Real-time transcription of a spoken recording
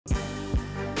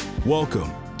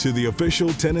Welcome to the official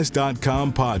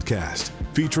Tennis.com podcast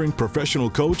featuring professional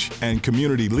coach and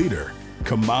community leader,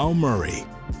 Kamau Murray.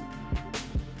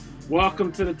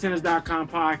 Welcome to the Tennis.com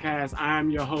podcast.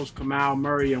 I'm your host, Kamau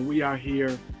Murray, and we are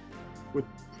here with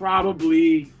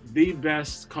probably the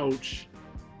best coach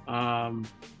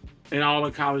in all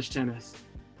of college tennis.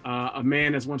 A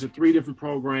man that's went to 3 different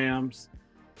programs,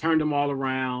 turned them all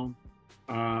around,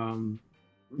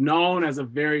 known as a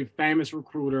very famous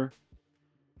recruiter,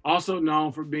 also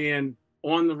known for being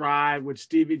on the ride with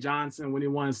Stevie Johnson when he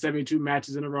won 72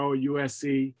 matches in a row at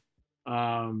USC.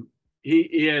 He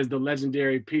is the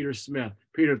legendary Peter Smith.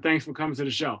 Peter, thanks for coming to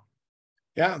the show.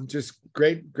 Yeah, just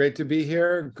great to be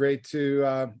here. Great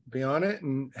to be on it,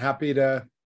 and happy to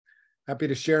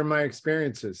share my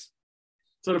experiences.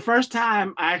 So the first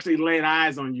time I actually laid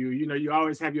eyes on you, you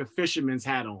always have your fisherman's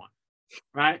hat on,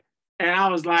 right? And I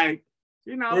was like,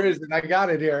 where is it? I got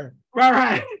it here.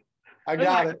 Right. I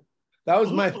got it. That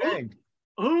was my thing.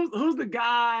 Who's the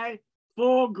guy,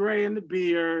 full gray in the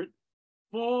beard,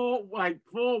 full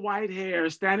white hair,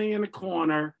 standing in the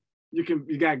corner?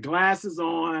 You got glasses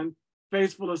on,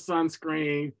 face full of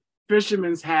sunscreen,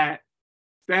 fisherman's hat,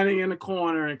 standing in the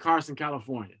corner in Carson,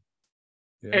 California.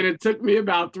 Yeah. And it took me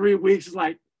about 3 weeks. It's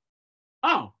like,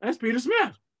 oh, that's Peter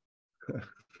Smith.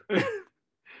 And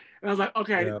I was like,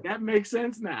 okay, yeah, that makes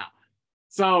sense now.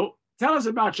 So tell us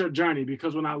about your journey,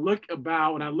 because when I look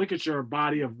at your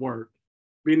body of work,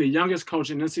 being the youngest coach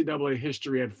in NCAA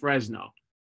history at Fresno,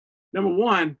 number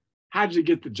one, how'd you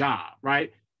get the job,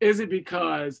 right? Is it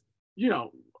because,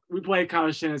 we play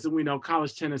college tennis and we know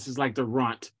college tennis is like the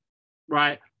runt,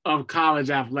 right, of college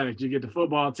athletics? You get the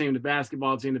football team, the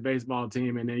basketball team, the baseball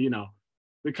team, and then,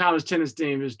 the college tennis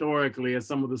team historically at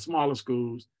some of the smaller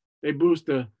schools, they boost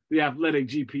the athletic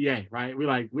GPA, right?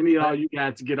 We need all you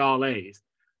guys to get all A's.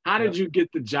 How did you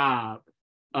get the job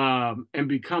and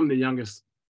become the youngest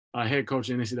head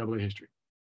coach in NCAA history?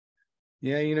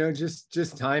 Yeah,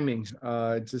 just timing,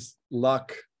 just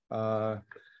luck. I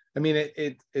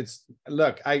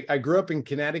grew up in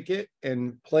Connecticut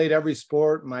and played every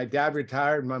sport. My dad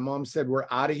retired. My mom said, we're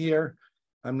out of here.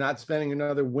 I'm not spending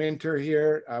another winter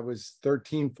here. I was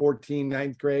 13, 14,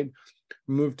 ninth grade.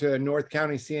 Moved to North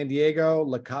County, San Diego,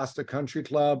 La Costa Country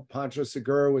Club. Pancho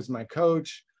Segura was my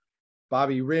coach.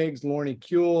 Bobby Riggs, Lorne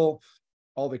Kuehl,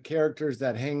 all the characters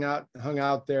that hung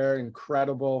out there,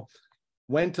 incredible.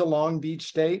 Went to Long Beach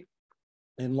State,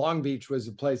 and Long Beach was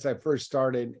the place I first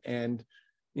started. And,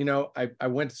 I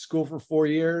went to school for 4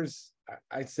 years.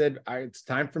 I said, it's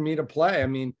time for me to play. I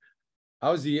mean, I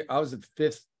was the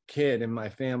 5th kid in my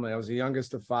family. I was the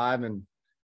youngest of 5, and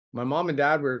my mom and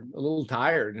dad were a little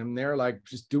tired, and they're like,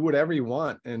 just do whatever you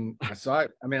want. And so I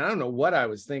don't know what I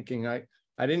was thinking. I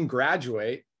didn't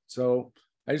graduate. So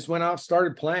I just went off,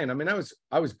 started playing.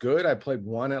 I was good. I played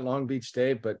 1 at Long Beach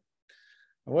State, but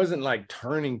I wasn't like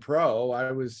turning pro.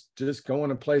 I was just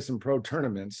going to play some pro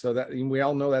tournaments. So that we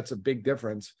all know that's a big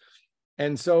difference.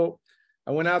 And so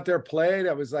I went out there, played.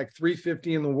 I was like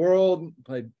 350 in the world,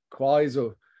 played qualies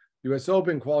of US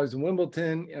Open, qualies of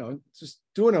Wimbledon, just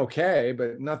doing okay,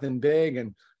 but nothing big,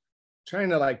 and trying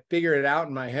to figure it out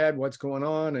in my head, what's going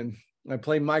on. And I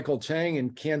played Michael Chang in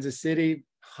Kansas City,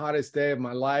 hottest day of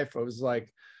my life. I was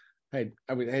like, I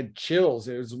had chills.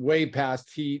 It was way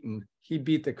past heat, and he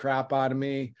beat the crap out of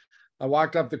me. I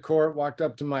walked up the court, walked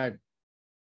up to my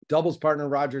doubles partner,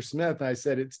 Roger Smith, and I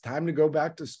said, it's time to go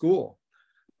back to school.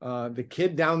 The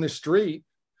kid down the street,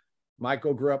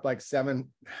 Michael grew up like 7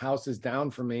 houses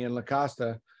down from me in La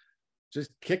Costa,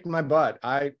 just kicked my butt.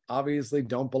 I obviously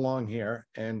don't belong here.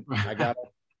 And I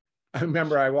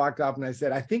remember I walked off and I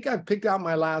said, I think I've picked out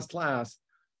my last class.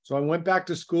 So I went back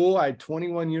to school. I had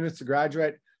 21 units to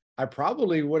graduate. I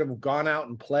probably would have gone out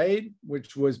and played,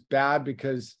 which was bad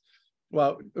because,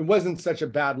 well, it wasn't such a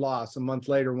bad loss a month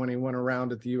later when he went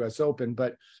around at the US Open.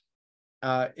 But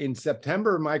in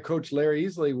September, my coach, Larry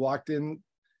Easley, walked in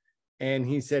and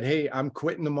he said, hey, I'm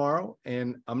quitting tomorrow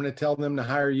and I'm going to tell them to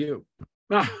hire you.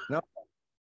 No,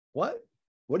 what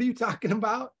are you talking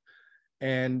about?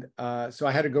 And so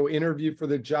I had to go interview for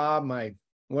the job.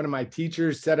 One of my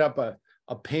teachers set up a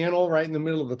panel right in the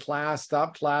middle of the class,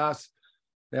 stopped class.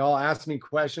 They all asked me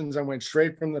questions. I went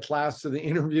straight from the class to the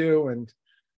interview, and,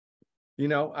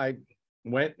 I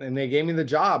went and they gave me the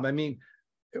job. I mean,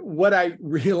 what I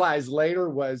realized later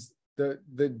was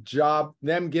the job,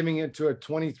 them giving it to a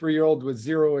 23-year-old with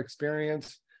 0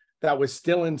 experience that was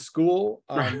still in school,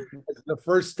 was the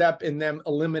first step in them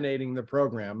eliminating the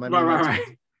program. I mean,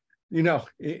 right.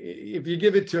 If you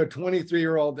give it to a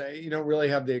 23-year-old, you don't really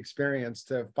have the experience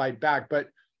to fight back. But,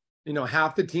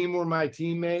 half the team were my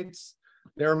teammates.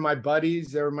 They were my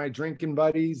buddies. They were my drinking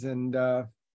buddies. And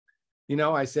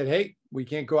I said, hey, we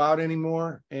can't go out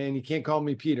anymore, and you can't call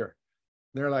me Peter.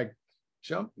 They're like,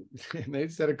 jump. And they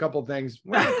said a couple of things.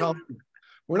 We're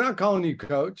not calling you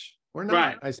coach. We're not.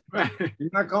 Right. I said, you're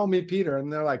not calling me Peter.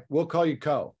 And they're like, we'll call you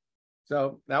Co.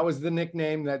 So that was the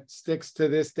nickname that sticks to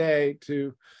this day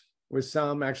with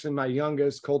some. Actually, my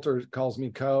youngest, Coulter, calls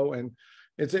me Co. And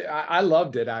I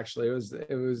loved it, actually. It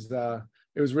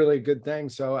was really a good thing.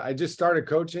 So I just started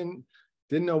coaching.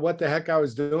 Didn't know what the heck I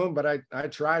was doing, but I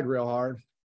tried real hard.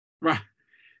 Right.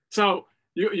 So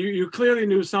you clearly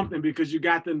knew something because you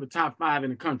got them the top 5 in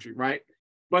the country, right?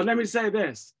 But let me say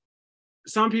this.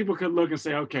 Some people could look and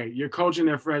say, okay, you're coaching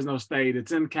at Fresno State.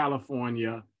 It's in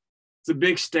California. It's a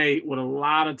big state with a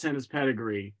lot of tennis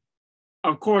pedigree.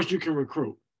 Of course, you can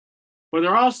recruit. But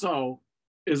there also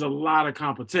is a lot of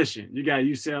competition. You got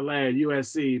UCLA,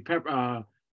 USC,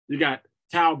 you got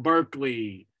Cal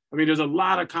Berkeley. I mean, there's a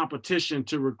lot of competition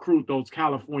to recruit those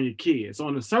California kids. So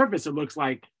on the surface, it looks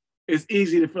like it's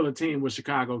easy to fill a team with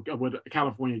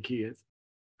California kids.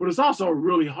 But it's also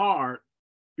really hard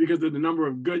because of the number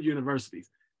of good universities.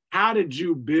 How did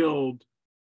you build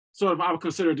sort of, I would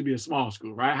consider it to be a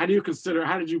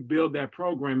how did you build that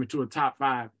program into a top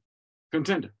 5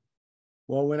 contender?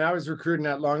 Well, when I was recruiting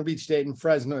at Long Beach State and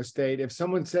Fresno State, if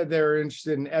someone said they were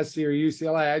interested in SC or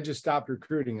UCLA, I just stopped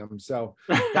recruiting them. So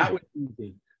that was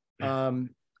easy.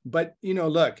 But,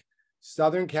 look,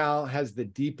 Southern Cal has the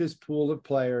deepest pool of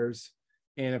players.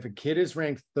 And if a kid is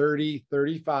ranked 30,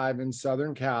 35 in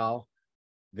Southern Cal,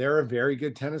 they're a very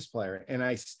good tennis player. And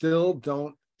I still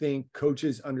don't think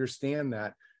coaches understand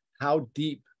that, how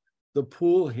deep the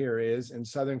pool here is in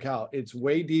Southern Cal. It's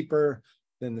way deeper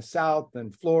than the South,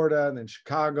 than Florida, than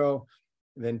Chicago,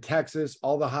 than Texas,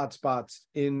 all the hot spots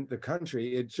in the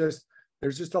country.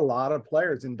 There's just a lot of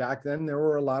players. And back then there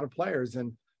were a lot of players.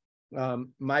 And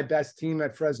my best team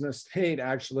at Fresno State,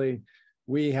 actually,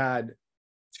 we had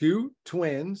 2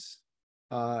 twins,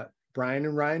 Brian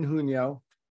and Ryan Junio,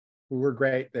 who were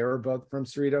great. They were both from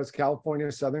Cerritos,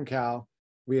 California, Southern Cal.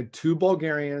 We had 2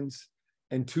 Bulgarians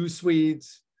and 2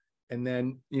 Swedes. And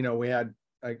then, we had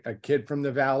a kid from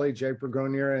the Valley, Jay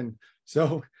Pergonier. And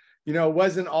so, it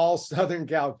wasn't all Southern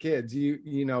Cal kids.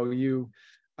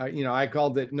 I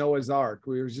called it Noah's Ark.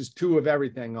 We were just 2 of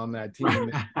everything on that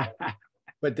team.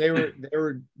 But they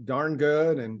were darn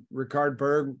good. And Ricard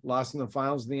Berg lost in the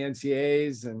finals of the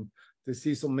NCAAs and to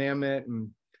Cecil Mamet. And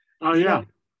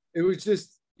it was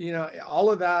just,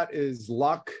 all of that is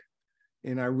luck.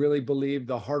 And I really believe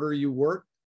the harder you work,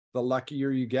 the luckier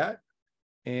you get.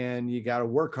 And you got to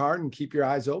work hard and keep your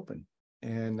eyes open.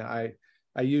 And I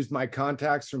used my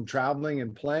contacts from traveling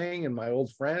and playing and my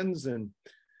old friends. And,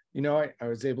 I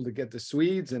was able to get the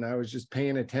Swedes, and I was just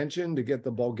paying attention to get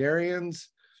the Bulgarians,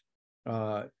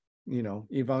 Ivan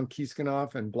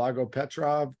Kiskanov and Blago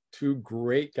Petrov, 2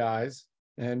 great guys.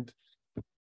 And,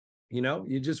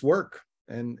 you just work.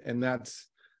 And I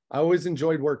always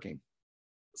enjoyed working.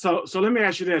 So let me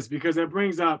ask you this, because it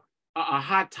brings up a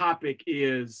hot topic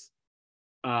is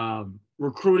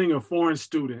recruiting of foreign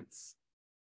students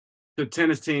to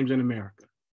tennis teams in America.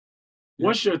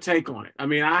 What's your take on it? I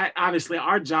mean, obviously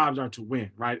our jobs are to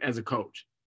win, right, as a coach.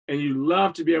 And you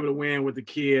love to be able to win with a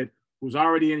kid who's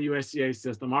already in the USCA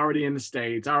system, already in the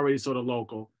States, already sort of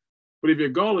local. But if your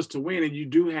goal is to win, and you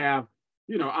do have,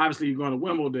 obviously you're going to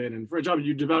Wimbledon, and for example,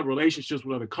 you develop relationships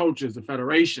with other coaches, the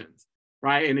federations,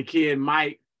 right? And the kid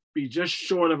might be just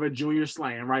short of a junior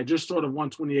slam, right? Just sort of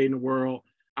 128 in the world,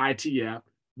 ITF,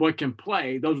 but can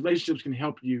play. Those relationships can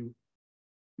help you,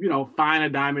 find a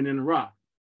diamond in the rough.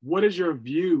 What is your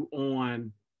view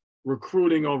on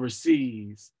recruiting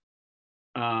overseas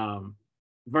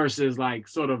versus like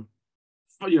sort of,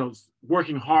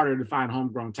 working harder to find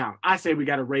homegrown talent? I say we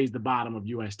got to raise the bottom of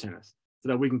U.S. tennis so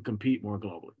that we can compete more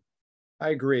globally. I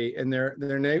agree. And there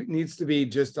needs to be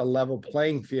just a level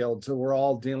playing field so we're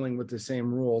all dealing with the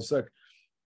same rules. Look,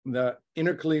 the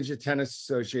Intercollegiate Tennis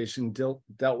Association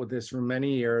dealt with this for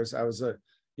many years. I was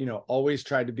always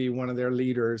tried to be one of their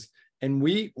leaders. And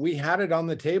we had it on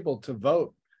the table to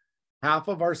vote. Half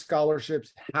of our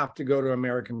scholarships have to go to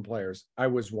American players. I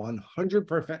was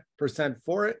 100%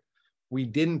 for it. We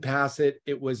didn't pass it.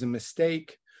 It was a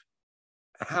mistake.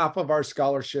 Half of our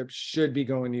scholarships should be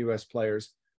going to U.S.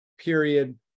 players,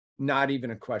 period. Not even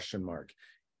a question mark.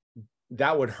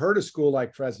 That would hurt a school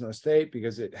like Fresno State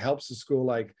because it helps a school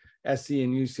like SC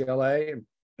and UCLA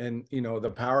and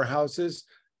the powerhouses.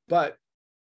 But,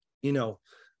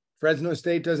 Fresno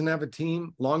State doesn't have a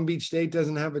team. Long Beach State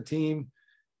doesn't have a team.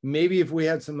 Maybe if we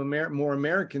had some more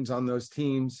Americans on those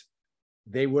teams,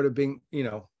 they would have been,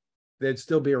 they'd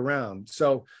still be around.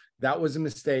 So that was a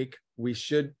mistake. We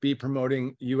should be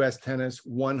promoting U.S. tennis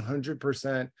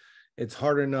 100%. It's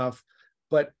hard enough.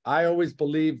 But I always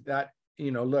believed that,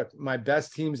 look, my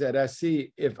best teams at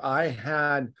SC, if I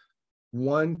had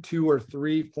 1, 2, or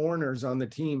 3 foreigners on the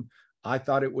team, I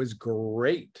thought it was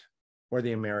great for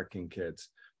the American kids.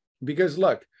 Because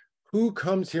look, who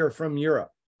comes here from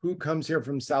Europe? Who comes here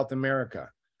from South America?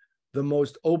 The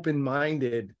most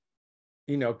open-minded,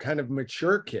 kind of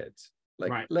mature kids.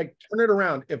 Like turn it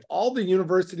around. If all the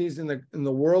universities in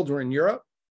the world were in Europe,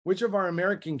 which of our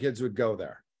American kids would go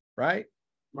there? Right.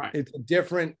 It's a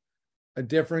different,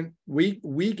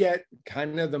 we get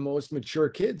kind of the most mature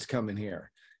kids coming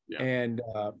here. Yeah. And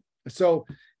so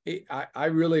I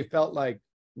really felt like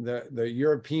the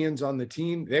Europeans on the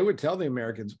team, they would tell the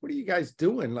Americans, what are you guys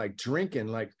doing? Like drinking,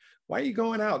 like, why are you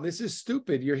going out? This is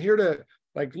stupid. You're here to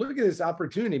like, look at this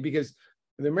opportunity, because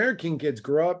the American kids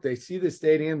grow up, they see the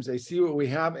stadiums, they see what we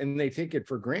have, and they take it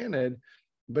for granted.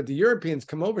 But the Europeans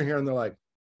come over here and they're like,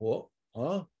 well,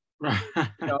 huh?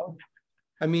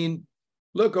 I mean,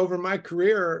 look, over my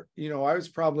career, I was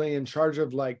probably in charge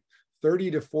of like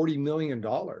 $30 to $40 million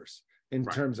in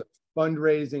terms of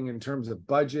fundraising, in terms of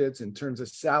budgets, in terms of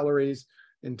salaries,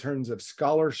 in terms of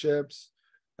scholarships.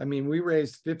 I mean, we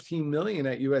raised 15 million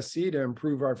at USC to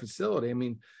improve our facility. I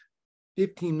mean,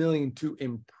 15 million to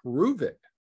improve it.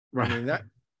 I mean,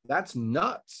 that's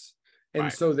nuts.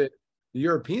 And so that the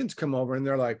Europeans come over and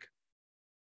they're like,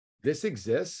 this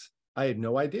exists. I had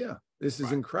no idea. This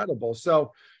is incredible.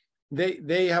 So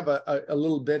they have a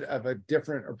little bit of a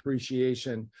different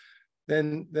appreciation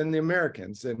than the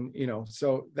Americans. And,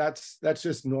 so that's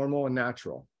just normal and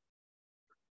natural.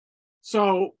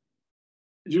 So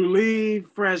you leave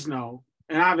Fresno,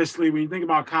 and obviously when you think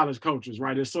about college coaches,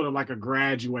 right, it's sort of like a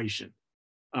graduation.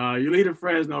 You leave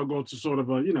Fresno, go to sort of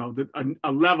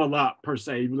a level up per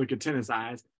se. You look at tennis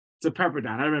eyes to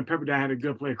Pepperdine. I remember Pepperdine had a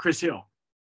good player, Chris Hill.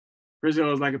 Chris Hill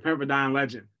was like a Pepperdine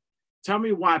legend. Tell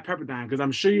me why Pepperdine, because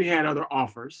I'm sure you had other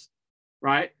offers,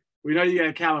 right? We know you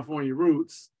got California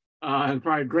roots, and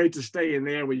probably great to stay in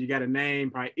there where you got a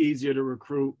name, probably easier to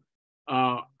recruit.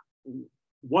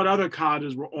 What other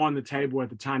colleges were on the table at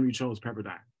the time you chose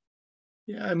Pepperdine?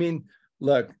 Yeah, I mean,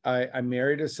 look, I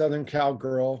married a Southern Cal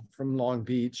girl from Long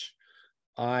Beach.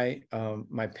 My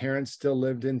parents still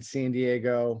lived in San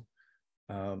Diego.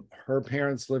 Her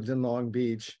parents lived in Long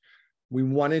Beach. We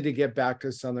wanted to get back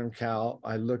to Southern Cal.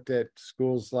 I looked at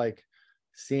schools like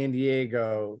San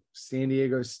Diego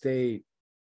State,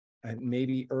 and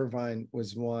maybe Irvine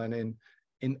was one.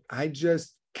 And I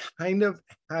just kind of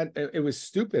had, it was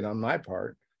stupid on my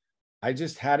part. I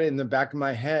just had it in the back of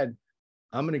my head,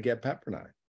 I'm going to get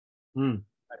Pepperdine.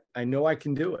 I know I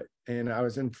can do it. And I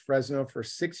was in Fresno for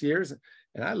 6 years,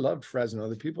 and I loved Fresno.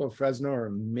 The people of Fresno are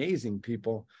amazing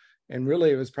people. And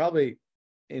really, it was probably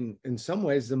in some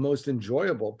ways the most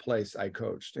enjoyable place I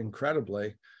coached,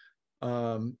 incredibly.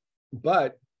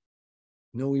 But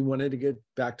we wanted to get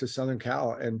back to Southern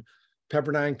Cal, and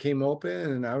Pepperdine came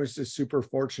open, and I was just super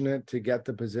fortunate to get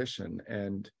the position.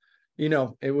 And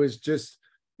it was just,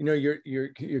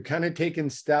 you're kind of taking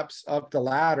steps up the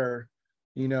ladder,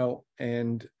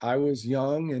 and I was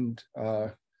young and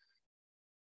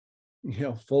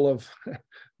full of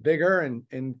vigor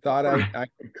and thought I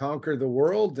could conquer the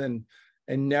world, and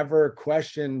never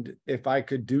questioned if I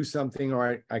could do something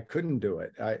or I couldn't do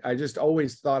it. I just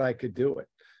always thought I could do it.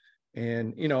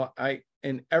 And,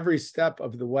 in every step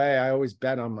of the way, I always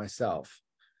bet on myself,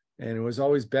 and it was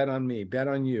always bet on me, bet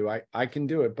on you. I can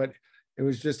do it. But it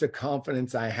was just a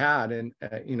confidence I had. And,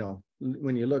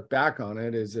 when you look back on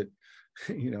it, is it,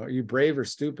 are you brave or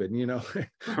stupid? That's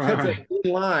a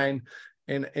thin line.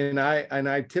 And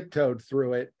I tiptoed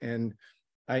through it, and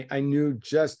I knew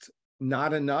just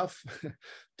not enough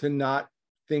to not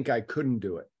think I couldn't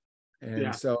do it.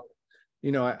 And so,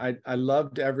 I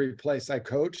loved every place I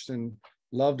coached and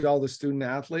loved all the student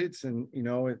athletes. And,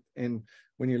 and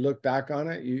when you look back on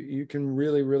it, you can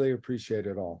really, really appreciate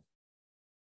it all.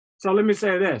 So let me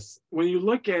say this. When you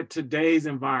look at today's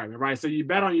environment, right? So you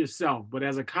bet on yourself, but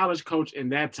as a college coach in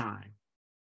that time,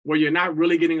 where you're not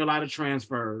really getting a lot of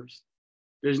transfers,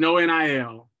 there's no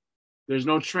NIL, there's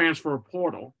no transfer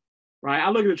portal, right? I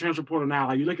look at the transfer portal now,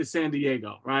 like you look at San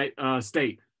Diego, right?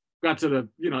 State got to the,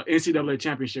 NCAA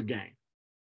championship game.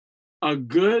 A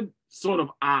good sort of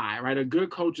eye, right? A good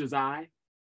coach's eye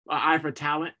for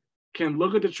talent, can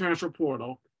look at the transfer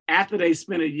portal after they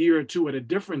spend a year or two at a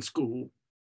different school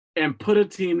and put a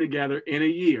team together in a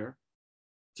year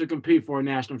to compete for a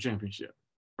national championship,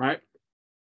 right?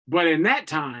 But in that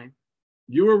time,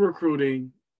 you were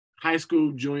recruiting high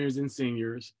school juniors and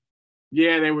seniors.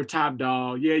 Yeah, they were top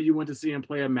dog. Yeah, you went to see them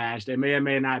play a match. They may or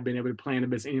may not have been able to play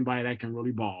against anybody that can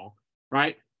really ball,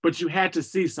 right? But you had to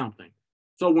see something.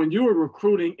 So when you were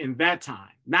recruiting in that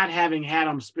time, not having had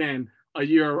them spend a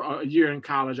year in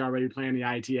college already playing the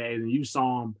ITAs, and you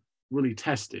saw them really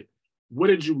tested, what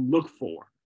did you look for?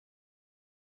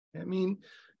 I mean,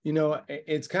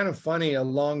 it's kind of funny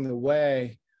along the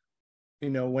way,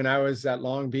 when I was at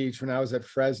Long Beach, when I was at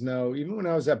Fresno, even when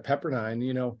I was at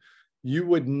Pepperdine, you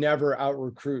would never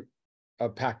out-recruit a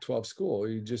Pac-12 school.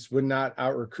 You just would not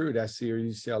out-recruit SC or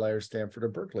UCLA or Stanford or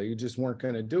Berkeley. You just weren't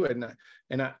going to do it.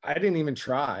 And I didn't even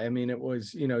try. I mean, it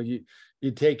was,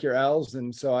 you take your L's.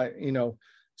 And so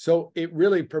so it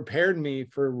really prepared me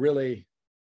for really,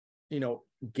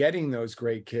 getting those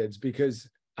great kids, because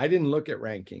I didn't look at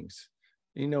rankings,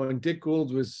 and Dick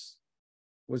Gould was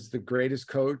the greatest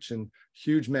coach and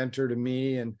huge mentor to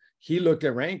me. And he looked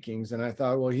at rankings, and I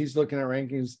thought, well, he's looking at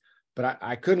rankings, but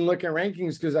I couldn't look at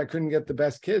rankings because I couldn't get the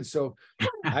best kids. So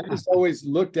I just always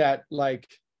looked at, like,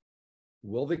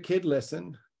 will the kid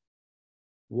listen?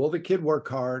 Will the kid work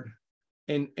hard?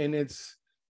 And it's,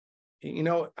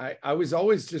 I was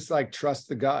always just like, trust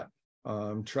the gut,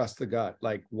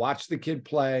 like, watch the kid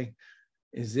play.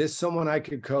 Is this someone I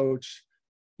could coach?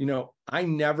 I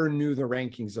never knew the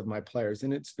rankings of my players.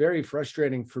 And it's very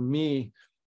frustrating for me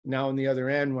now on the other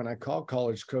end when I call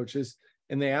college coaches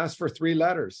and they ask for 3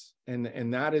 letters.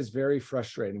 And that is very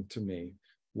frustrating to me.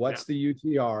 What's the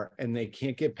UTR? And they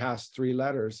can't get past 3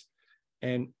 letters.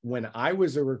 And when I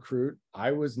was a recruit,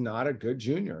 I was not a good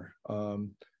junior.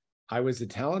 I was a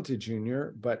talented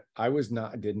junior, but I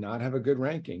did not have a good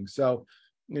ranking. So,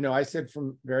 I said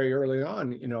from very early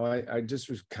on, I just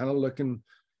was kind of looking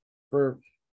for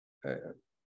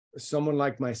someone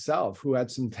like myself who had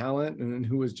some talent and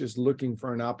who was just looking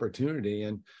for an opportunity.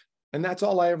 And that's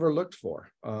all I ever looked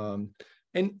for.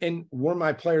 And were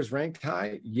my players ranked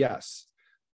high? Yes.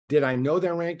 Did I know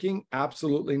their ranking?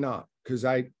 Absolutely not, because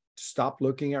I stopped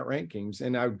looking at rankings.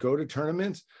 And I would go to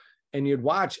tournaments and you'd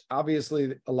watch,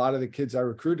 obviously, a lot of the kids I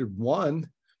recruited won,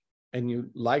 and you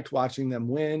liked watching them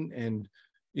win. And,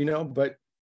 but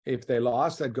if they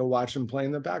lost, I'd go watch them play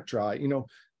in the back draw.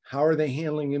 How are they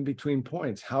handling in between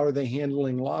points? How are they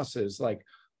handling losses? Like,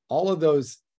 all of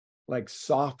those, like,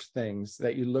 soft things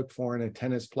that you look for in a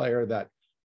tennis player that,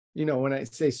 when I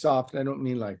say soft, I don't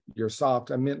mean like you're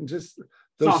soft. I mean, just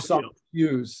those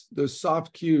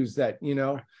soft cues that,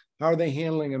 how are they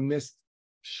handling a missed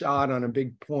shot on a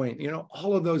big point?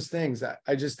 All of those things.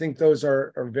 I just think those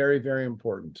are very, very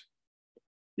important.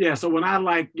 Yeah. So when I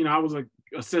was an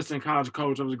assistant college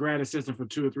coach, I was a grad assistant for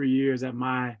 2 or 3 years at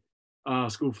my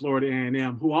school, Florida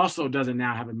A&M, who also doesn't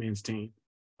now have a men's team.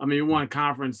 I mean, we won a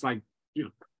conference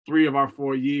 3 of our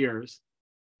 4 years,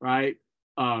 right?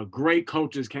 Great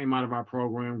coaches came out of our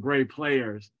program, great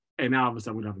players, and now all of a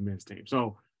sudden we don't have a men's team.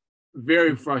 So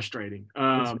very frustrating.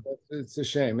 It's a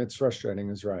shame. It's frustrating,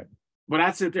 is right. But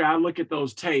I sit there, I look at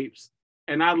those tapes,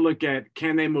 and I look at,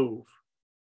 can they move,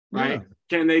 right? Yeah.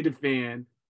 Can they defend?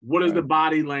 What does the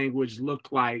body language look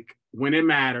like when it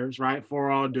matters, right? For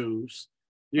all dues,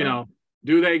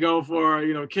 do they go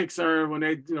for, kick serve when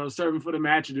they, serving for the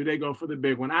match, or do they go for the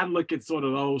big one? I look at sort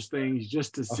of those things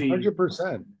just to see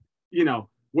 100%,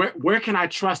 where can I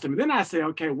trust them? And then I say,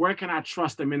 okay, where can I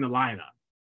trust them in the lineup?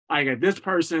 Like, this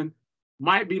person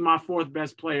might be my 4th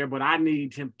best player, but I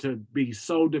need him to be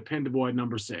so dependable at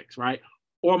number 6, right?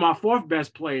 Or my 4th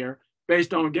best player,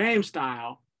 based on game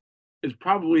style, is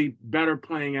probably better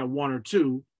playing at 1 or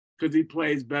 2 because he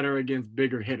plays better against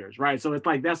bigger hitters, right? So it's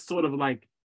like, that's sort of like,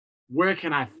 where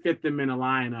can I fit them in a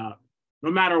lineup, no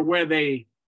matter where the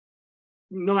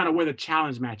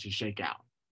challenge matches shake out?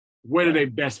 Where do they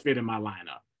best fit in my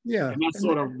lineup? Yeah. And that's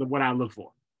sort of what I look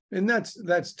for. And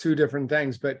that's 2 different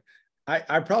things, but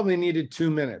I probably needed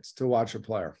 2 minutes to watch a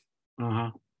player.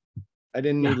 I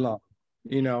didn't need long,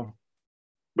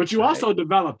 But you also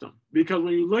developed them, because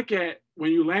when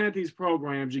you land at these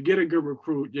programs, you get a good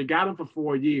recruit, you got them for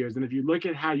 4 years. And if you look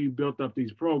at how you built up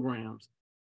these programs,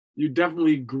 you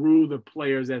definitely grew the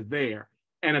players that's there.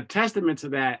 And a testament to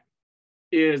that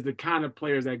is the kind of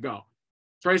players that go.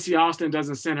 Tracy Austin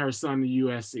doesn't send her son to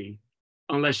USC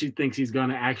unless she thinks he's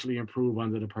going to actually improve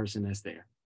under the person that's there,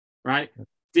 right?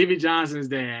 Stevie Johnson's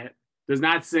dad does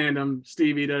not send him,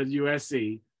 Stevie, to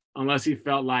USC unless he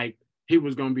felt like he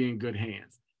was going to be in good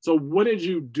hands. So what did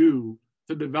you do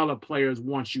to develop players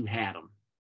once you had them?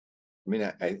 I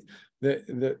mean,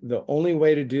 the only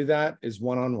way to do that is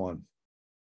one-on-one.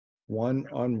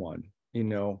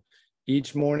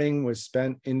 Each morning was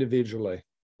spent individually.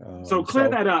 So clear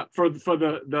that up for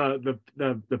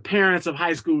the parents of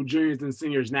high school juniors and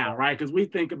seniors now, right? Because we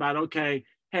think about, okay,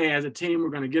 hey, as a team, we're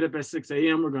going to get up at 6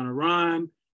 a.m. We're going to run.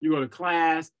 You go to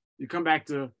class. You come back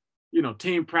to,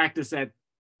 team practice at,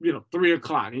 3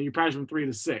 o'clock, and you practice from 3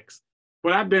 to 6.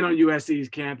 But I've been on USC's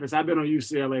campus. I've been on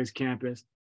UCLA's campus.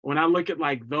 When I look at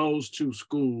like those two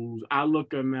schools, I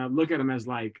look at them as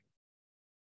like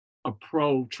a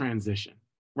pro transition,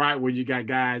 right? Where you got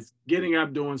guys getting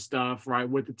up, doing stuff, right,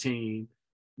 with the team,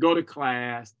 go to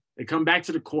class, they come back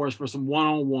to the course for some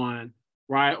one-on-one,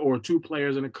 right, or two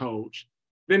players and a coach.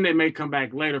 Then they may come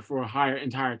back later for a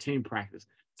entire team practice.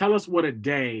 Tell us what a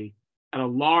day at a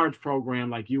large program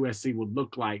like USC would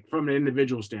look like from an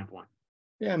individual standpoint.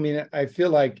 Yeah, I mean, I feel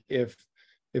like if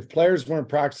players weren't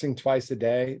practicing twice a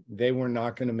day, they were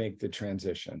not going to make the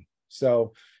transition.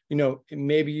 So, you know,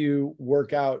 maybe you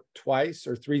work out twice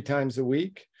or three times a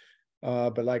week,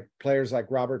 but like players like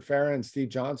Robert Farah and Steve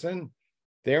Johnson,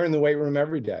 they're in the weight room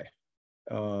every day.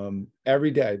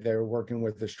 Every day they're working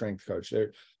with the strength coach.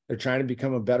 They're trying to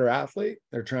become a better athlete.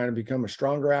 They're trying to become a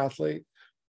stronger athlete.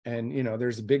 And, you know,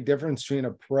 there's a big difference between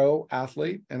a pro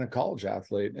athlete and a college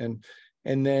athlete.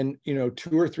 And then, you know,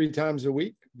 2 or 3 times a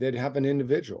week, they'd have an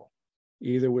individual,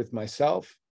 either with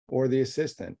myself or the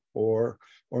assistant, or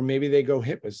maybe they go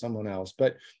hit with someone else.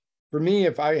 But for me,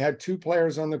 if I had 2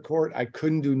 players on the court, I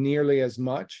couldn't do nearly as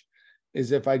much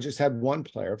as if I just had 1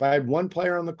 player. If I had 1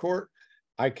 player on the court,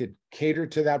 I could cater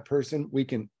to that person. We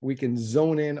can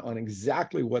zone in on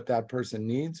exactly what that person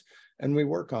needs, and we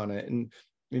work on it. And,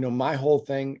 you know, my whole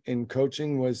thing in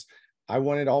coaching was I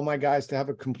wanted all my guys to have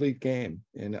a complete game.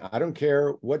 And I don't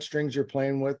care what strings you're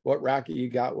playing with, what racket you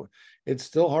got. It's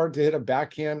still hard to hit a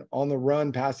backhand on the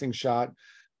run passing shot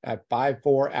at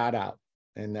 5-4 out.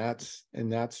 And that's,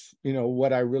 you know,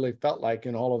 what I really felt like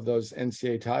in all of those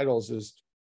NCAA titles is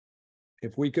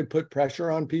if we could put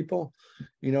pressure on people,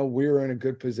 you know, we were in a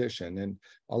good position. And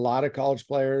a lot of college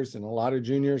players and a lot of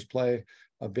juniors play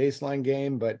a baseline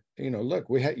game, but, you know, look,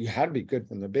 you had to be good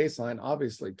from the baseline.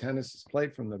 Obviously, tennis is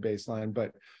played from the baseline,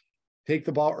 but take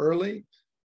the ball early,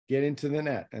 get into the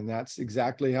net. And that's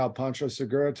exactly how Pancho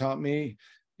Segura taught me,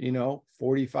 you know,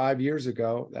 45 years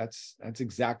ago. That's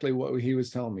exactly what he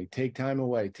was telling me. Take time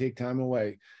away,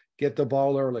 get the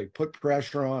ball early, put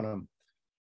pressure on them.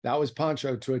 That was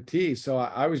Pancho to a T. So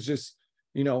I was just,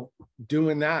 you know,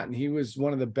 doing that. And he was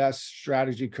one of the best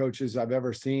strategy coaches I've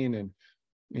ever seen. And,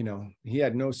 you know, he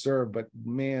had no serve, but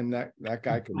man, that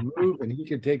guy could move and he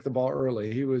could take the ball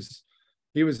early. He was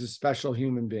a special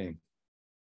human being.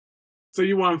 So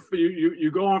you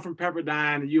go on from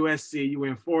Pepperdine to USC, you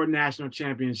win 4 national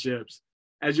championships.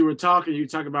 As you were talking, you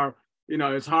talk about, you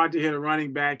know, it's hard to hit a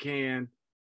running backhand,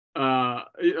 a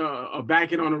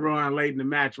backhand on the run late in the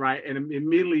match, right? And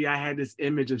immediately I had this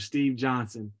image of Steve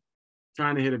Johnson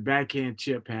trying to hit a backhand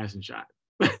chip passing shot.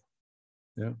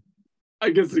 Yeah.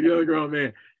 Against the other girl,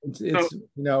 man. It's you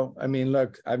know, I mean,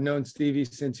 look, I've known Stevie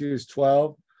since he was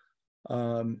 12.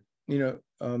 You know,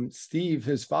 Steve,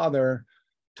 his father,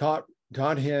 taught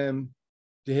him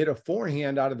to hit a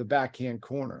forehand out of the backhand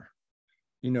corner.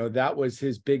 You know, that was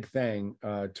his big thing,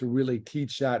 to really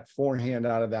teach that forehand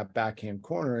out of that backhand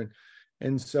corner.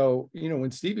 And so, you know,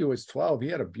 when Stevie was 12, he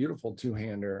had a beautiful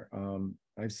 2-hander.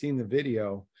 I've seen the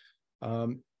video.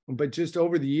 But just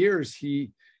over the years,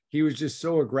 he was just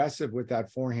so aggressive with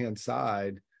that forehand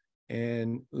side.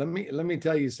 And let me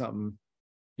tell you something.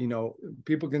 You know,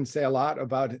 people can say a lot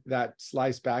about that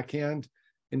slice backhand.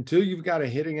 Until you've got a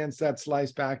hit against that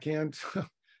slice backhand,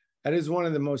 that is one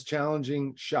of the most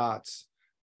challenging shots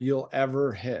you'll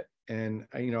ever hit. And,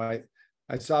 you know,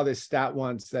 I saw this stat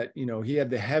once that, you know, he had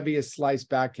the heaviest slice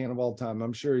backhand of all time.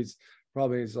 I'm sure he's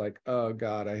like, oh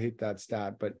God, I hate that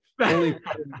stat. But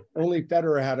only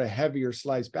Federer had a heavier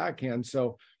slice backhand.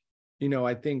 So, you know,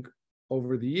 I think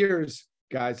over the years,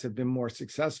 guys have been more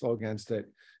successful against it.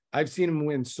 I've seen him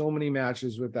win so many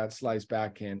matches with that slice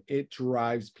backhand. It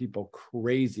drives people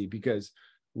crazy because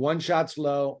one shot's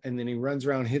low and then he runs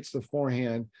around, hits the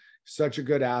forehand. Such a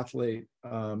good athlete.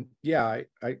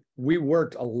 We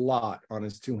worked a lot on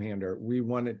his 2-hander.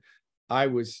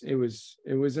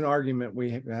 It was an argument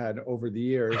we had over the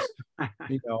years.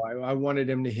 You know, I wanted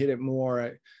him to hit it more.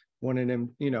 I wanted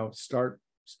him, you know, start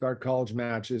college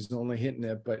matches only hitting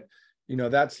it. But, you know,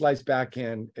 that slice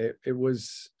backhand, it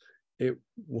was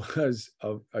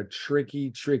a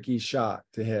tricky shot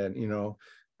to hit. You know,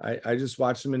 I just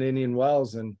watched him in Indian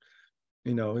Wells, and,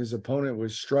 you know, his opponent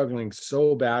was struggling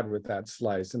so bad with that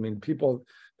slice. I mean, people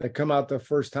that come out the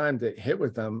first time to hit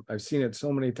with them, I've seen it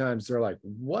so many times. They're like,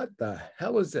 what the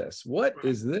hell is this? What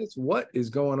is this? What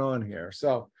is going on here?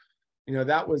 So, you know,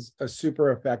 that was a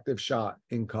super effective shot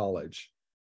in college.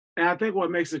 And I think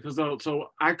what makes it, so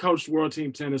I coached world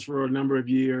team tennis for a number of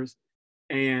years,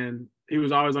 and he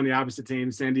was always on the opposite team,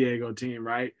 the San Diego team,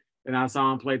 right? And I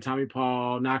saw him play Tommy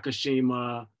Paul,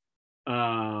 Nakashima,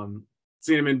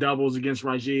 seen him in doubles against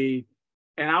Rajiv.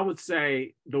 And I would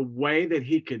say the way that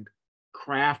he could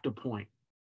craft a point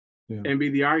and be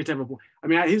the archetype of point. I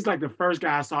mean, he's like the first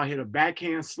guy I saw hit a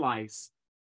backhand slice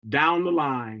down the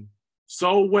line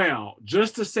so well,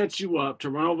 just to set you up to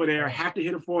run over there, have to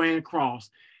hit a forehand cross,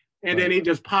 and then he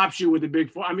just pops you with the big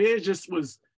four. I mean,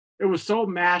 it was so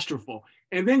masterful.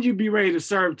 And then you'd be ready to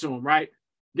serve to him, right?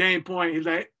 Game point. He's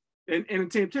like, and in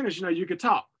team tennis, you know, you could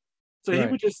talk. So he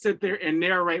would just sit there and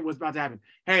narrate what's about to happen.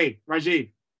 Hey, Rajiv,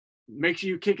 make sure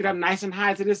you kick it up nice and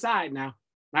high to this side now.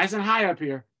 Nice and high up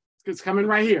here. It's coming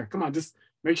right here. Come on, just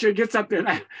make sure it gets up there.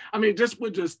 I mean,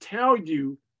 would just tell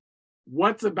you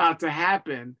what's about to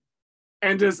happen,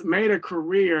 and just made a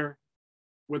career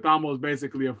with almost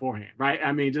basically a forehand, right?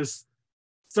 I mean, just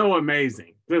so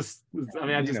amazing.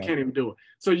 I just can't even do it.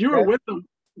 So you were with them.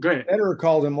 Go ahead. Federer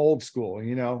called him old school,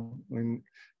 you know, when,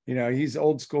 you know, he's an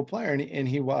old school player, and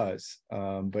he was.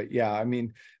 But yeah, I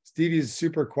mean, Stevie's a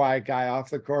super quiet guy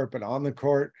off the court, but on the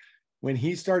court, when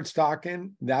he starts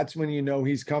talking, that's when you know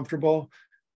he's comfortable,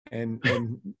 and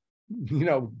you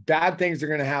know, bad things are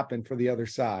going to happen for the other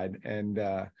side. And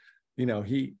you know,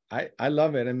 I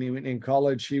love it. I mean, in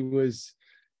college, he was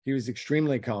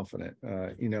extremely confident.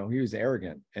 You know, he was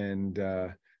arrogant,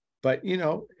 and but you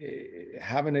know,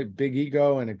 having a big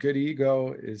ego and a good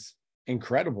ego is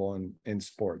incredible in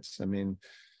sports. I mean,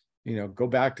 you know, go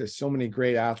back to so many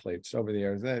great athletes over the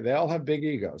years. They all have big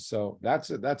egos, so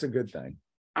that's a good thing.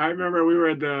 I remember we were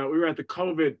at the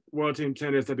COVID World Team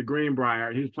Tennis at the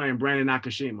Greenbrier. He was playing Brandon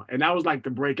Nakashima, and that was like the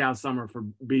breakout summer for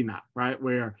B-Knock, right?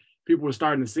 Where people were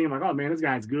starting to see him like, oh man, this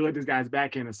guy's good. This guy's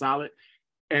backhand is solid,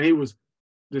 and he was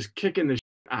just kicking the shit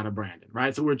out of Brandon,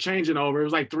 right? So we're changing over. It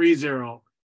was like 3-0,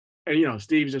 and you know,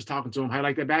 Steve's just talking to him. How you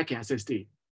like that backhand? I said, Steve,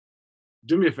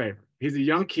 do me a favor. He's a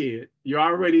young kid. You're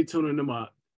already tuning him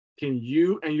up. Can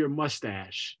you and your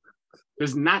mustache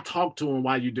just not talk to him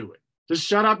while you do it? Just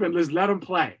shut up and just let him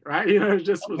play, right? You know, it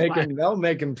just was they'll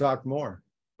make him talk more.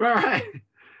 Right.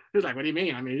 He was like, what do you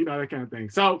mean? I mean, you know, that kind of thing.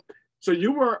 So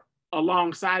you were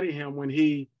alongside of him when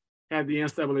he had the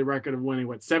NCAA record of winning,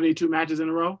 72 matches in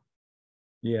a row?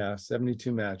 Yeah,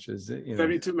 72 matches. You know.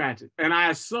 72 matches. And I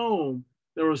assume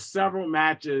there were several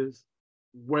matches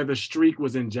where the streak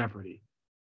was in jeopardy.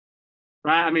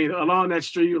 Right? I mean, along that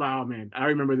streak, you're like, oh man, I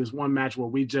remember this one match where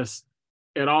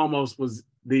it almost was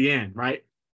the end, right?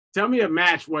 Tell me a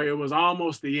match where it was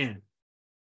almost the end.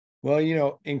 Well, you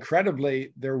know,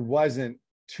 incredibly, there wasn't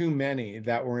too many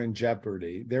that were in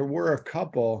jeopardy. There were a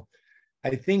couple. I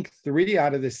think 3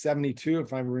 out of the 72,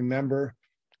 if I remember,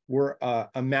 were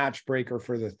a match breaker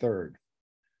for the third.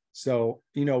 So,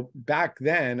 you know, back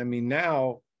then, I mean,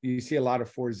 now you see a lot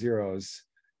of 4-0s.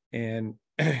 And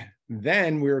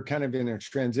then we were kind of in a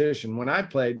transition. When I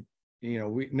played, you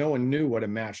know, no one knew what a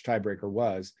match tiebreaker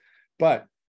was. But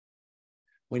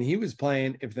when he was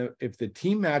playing, if the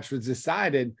team match was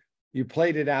decided, you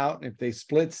played it out. If they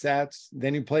split sets,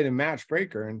 then you played a match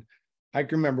breaker. And I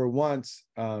can remember once,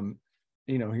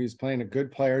 you know, he was playing a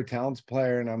good player, talented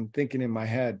player, and I'm thinking in my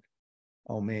head,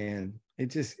 oh man, it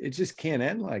just can't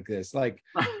end like this. Like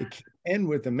it can't end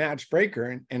with a match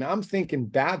breaker. And I'm thinking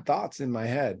bad thoughts in my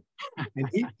head. And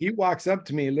he walks up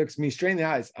to me, looks me straight in the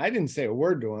eyes. I didn't say a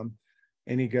word to him.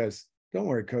 And he goes, don't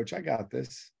worry, coach, I got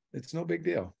this. It's no big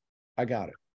deal. I got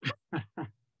it.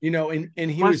 You know, and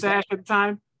he was mustache at the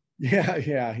time.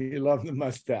 Yeah, he loved the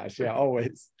mustache. Yeah,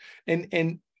 always.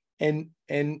 And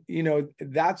you know,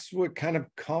 that's what kind of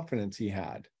confidence he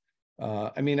had.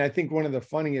 I mean, I think one of the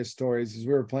funniest stories is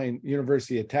we were playing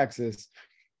University of Texas,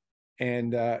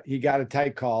 and he got a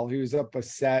tight call. He was up a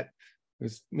set. It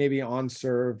was maybe on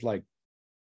serve, like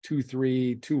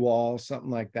 2-3, 2-all, something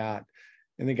like that.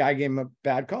 And the guy gave him a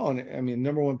bad call. And I mean,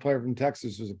 number one player from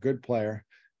Texas was a good player.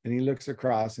 And he looks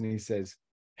across and he says,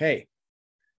 hey,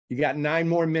 you got 9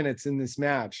 more minutes in this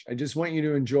match. I just want you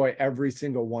to enjoy every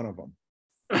single one of them.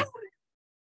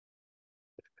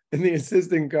 And the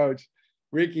assistant coach,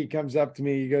 Ricky, comes up to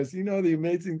me. He goes, you know, the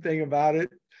amazing thing about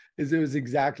it is it was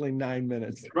exactly 9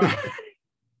 minutes. Right.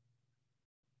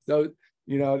 So,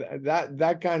 you know,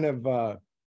 that kind of,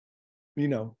 you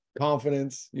know,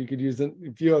 confidence, you could use a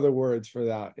few other words for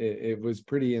that. It was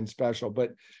pretty special.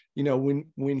 But, you know,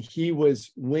 when he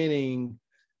was winning,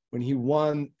 when he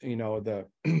won, you know,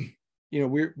 you know,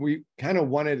 we kind of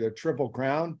wanted a triple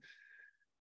crown.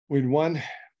 We'd won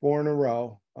 4 in a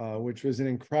row, which was an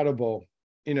incredible,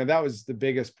 you know, that was the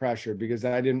biggest pressure because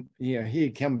he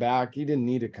had come back. He didn't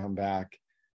need to come back.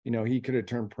 You know, he could have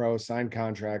turned pro, signed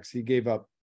contracts. He gave up,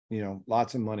 you know,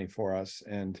 lots of money for us.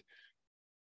 And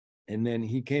then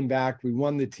he came back. We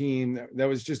won the team. That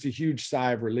was just a huge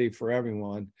sigh of relief for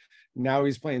everyone. Now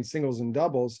he's playing singles and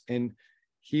doubles. And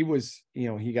he was,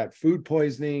 he got food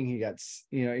poisoning. He got,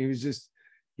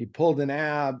 he pulled an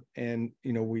ab, and,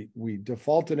 we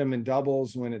defaulted him in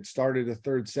doubles when it started a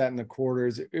third set in the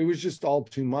quarters. It was just all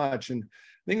too much. And I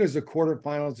think it was the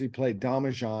quarterfinals. He played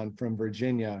Damajan from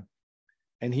Virginia,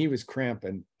 and he was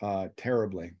cramping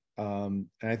terribly. And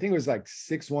I think it was like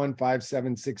 6'1",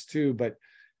 5'7", 6'2". But,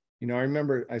 I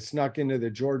remember I snuck into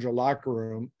the Georgia locker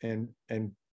room and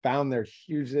found their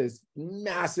this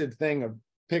massive thing of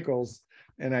pickles.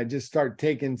 And I just start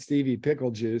taking Stevie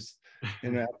pickle juice.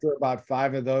 And after about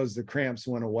 5 of those, the cramps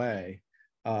went away.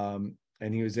 And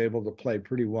he was able to play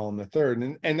pretty well in the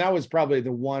third. And that was probably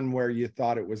the one where you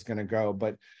thought it was going to go.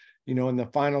 But, in the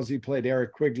finals, he played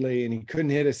Eric Quigley, and he couldn't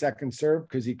hit a second serve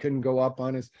because he couldn't go up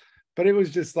on his. But it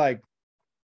was just like,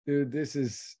 dude,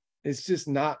 it's just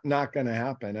not going to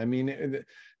happen. I mean,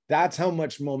 that's how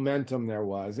much momentum there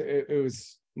was. It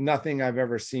was nothing I've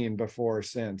ever seen before or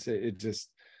since.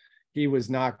 He was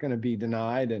not going to be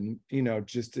denied. And,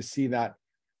 just to see that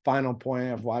final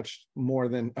point, I've watched more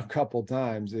than a couple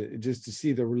times, just to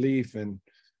see the relief and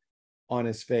on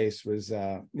his face was,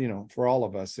 for all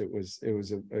of us, it was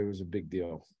a big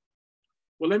deal.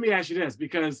 Well, let me ask you this,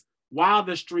 because while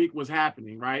the streak was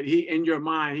happening, right, in your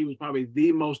mind, he was probably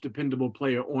the most dependable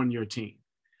player on your team.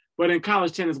 But in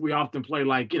college tennis, we often play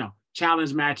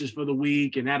challenge matches for the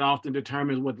week, and that often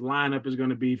determines what the lineup is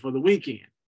going to be for the weekend,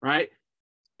 right?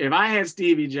 If I had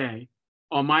Stevie J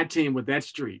on my team with that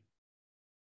streak,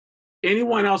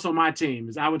 anyone else on my team,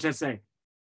 I would just say,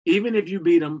 even if you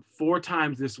beat him 4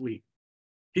 times this week,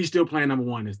 he's still playing number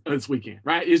 1 this weekend,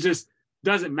 right? It just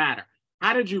doesn't matter.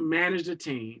 How did you manage the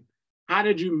team? How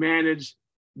did you manage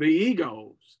the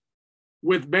egos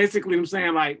with basically them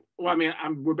saying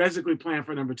we're basically playing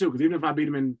for number 2, because even if I beat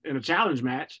him in a challenge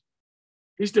match,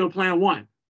 he's still playing 1.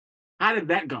 How did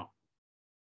that go?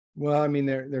 Well, I mean,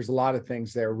 there's a lot of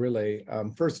things there, really.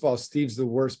 First of all, Steve's the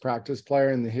worst practice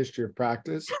player in the history of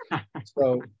practice.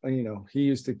 So, he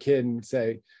used to kid and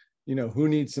say, who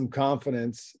needs some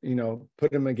confidence,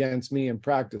 put him against me in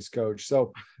practice, coach.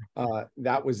 So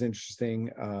that was interesting.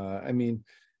 I mean,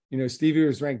 Stevie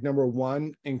was ranked number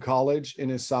 1 in college in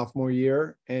his sophomore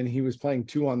year, and he was playing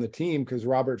 2 on the team because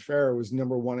Robert Farah was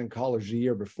number 1 in college the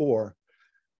year before.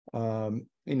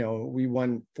 We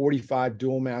won 45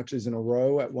 dual matches in a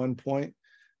row at one point.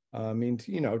 I mean,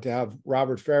 to have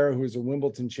Robert Farah, who's a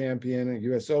Wimbledon champion, a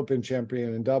US Open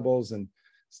champion in doubles, and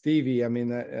Stevie, I mean,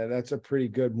 that's a pretty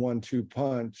good 1-2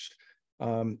 punch.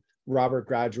 Robert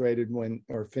graduated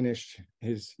finished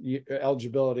his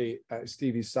eligibility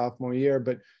Stevie's sophomore year,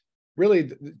 but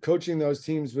really coaching those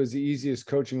teams was the easiest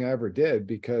coaching I ever did,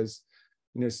 because,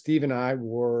 Steve and I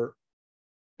were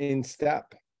in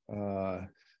step.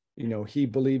 He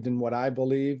believed in what I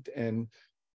believed, and,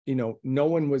 no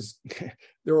one was,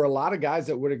 there were a lot of guys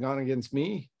that would have gone against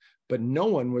me, but no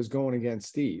one was going against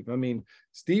Steve. I mean,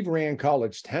 Steve ran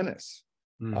college tennis.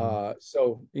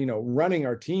 So, running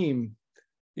our team,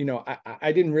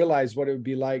 I didn't realize what it would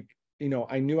be like.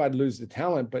 I knew I'd lose the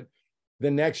talent, but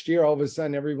the next year, all of a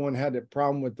sudden, everyone had a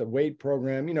problem with the weight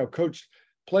program.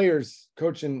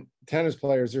 Coaching tennis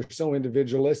players are so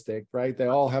individualistic, right? They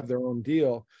all have their own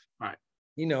deal. Right.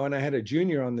 And I had a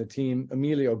junior on the team,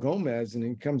 Emilio Gomez, and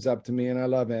he comes up to me, and I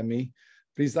love Emmy,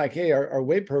 but he's like, hey, our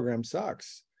weight program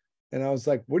sucks. And I was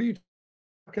like, what are you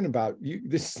talking about?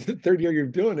 This is the 3rd year you're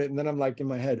doing it. And then I'm like in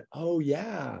my head, oh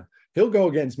yeah, he'll go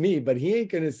against me, but he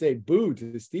ain't going to say boo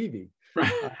to Stevie.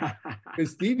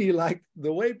 Because Stevie liked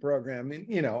the weight program.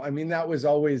 And, that was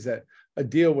always a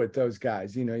deal with those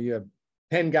guys. You have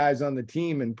 10 guys on the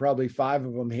team, and probably 5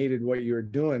 of them hated what you were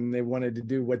doing. They wanted to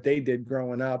do what they did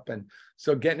growing up. And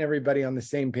so getting everybody on the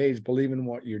same page, believing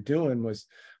what you're doing, was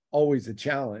always a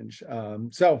challenge.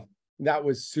 So that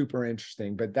was super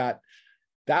interesting. But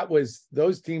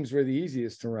those teams were the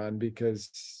easiest to run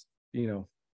because,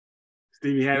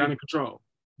 Stevie had it under control.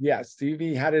 Yeah,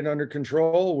 Stevie had it under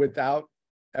control without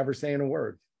ever saying a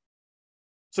word.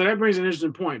 So that brings an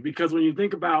interesting point, because when you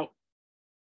think about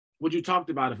what you talked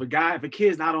about, if a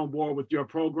kid's not on board with your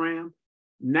program,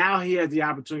 now he has the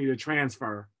opportunity to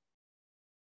transfer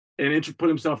and put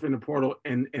himself in the portal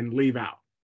and leave out.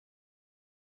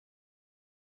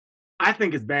 I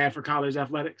think it's bad for college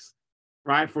athletics,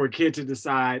 right? For a kid to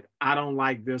decide, I don't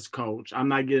like this coach. I'm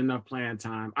not getting enough playing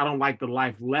time. I don't like the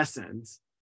life lessons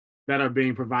that are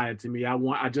being provided to me.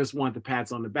 I just want the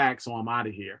pats on the back, so I'm out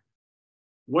of here.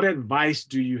 What advice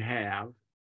do you have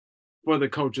for the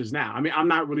coaches now? I mean, I'm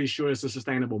not really sure it's a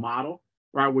sustainable model,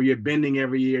 right? Where you're bending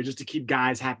every year just to keep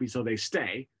guys happy so they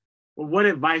stay. But what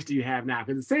advice do you have now?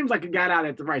 Because it seems like you got out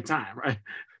at the right time, right?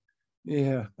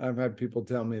 Yeah, I've had people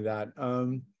tell me that.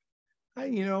 I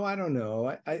don't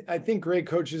know. I think great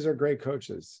coaches are great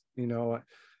coaches.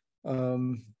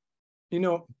 Um,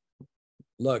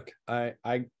 look,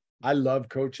 I love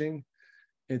coaching.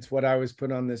 It's what I was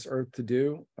put on this earth to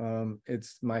do.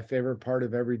 It's my favorite part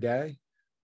of every day.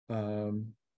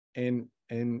 And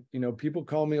people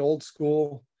call me old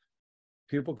school.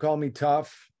 People call me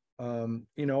tough.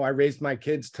 I raised my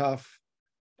kids tough.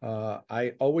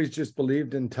 I always just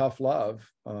believed in tough love.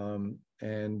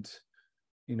 And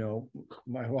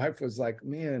my wife was like,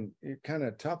 man, you're kind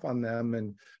of tough on them.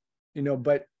 And,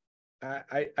 but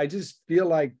I just feel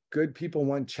like good people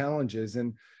want challenges.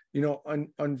 And,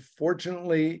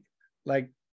 unfortunately, like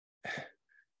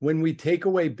when we take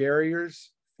away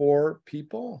barriers for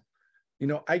people,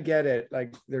 I get it.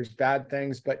 Like there's bad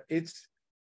things, but it's,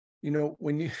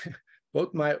 when you,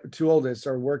 both my two oldest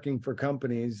are working for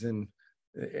companies and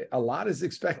a lot is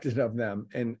expected of them.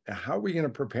 And how are we going to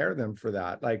prepare them for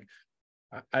that? Like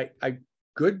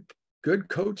good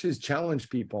coaches challenge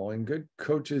people, and good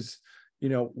coaches,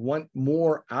 want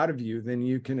more out of you than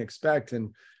you can expect.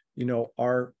 And,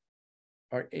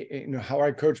 how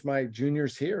I coach my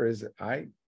juniors here is I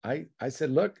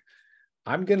said, look,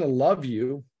 I'm going to love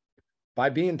you by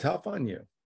being tough on you.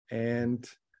 And,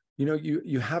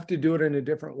 you have to do it in a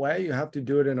different way. You have to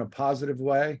do it in a positive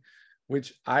way,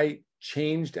 which I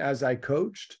changed as I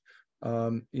coached.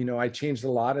 I changed a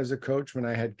lot as a coach when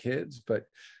I had kids, but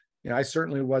I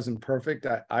certainly wasn't perfect.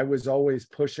 I was always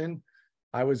pushing.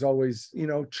 I was always,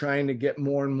 trying to get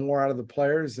more and more out of the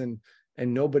players, and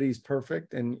nobody's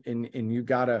perfect. And you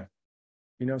gotta,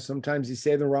 sometimes you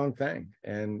say the wrong thing,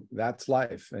 and that's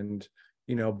life. And,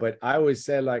 but I always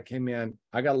say, like, hey man,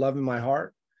 I got love in my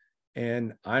heart,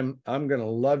 and I'm going to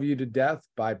love you to death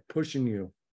by pushing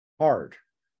you hard.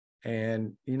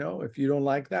 And, if you don't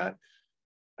like that,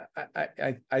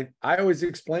 I always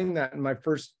explain that in my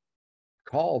first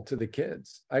call to the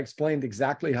kids. I explained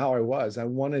exactly how I was. I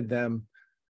wanted them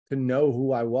to know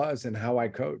who I was and how I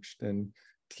coached. And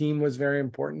team was very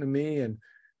important to me, and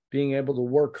being able to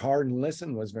work hard and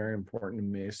listen was very important to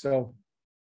me. So,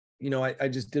 I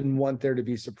just didn't want there to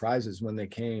be surprises when they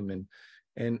came.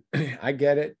 And I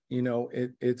get it.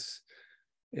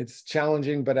 It's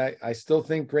challenging, but I still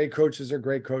think great coaches are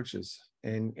great coaches,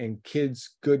 and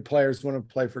kids, good players want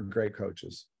to play for great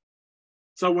coaches.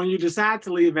 So when you decide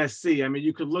to leave SC, I mean,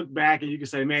 you could look back and you could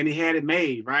say, man, he had it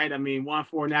made, right? I mean, won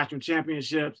 4 national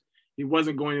championships. He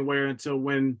wasn't going anywhere until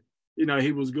when,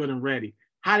 he was good and ready.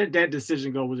 How did that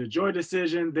decision go? Was it your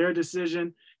decision, their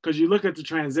decision? Because you look at the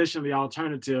transition, the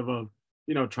alternative of,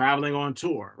 traveling on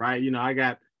tour, right? I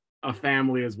got a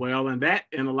family as well. And that,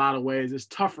 in a lot of ways, is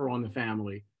tougher on the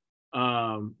family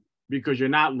because you're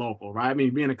not local, right? I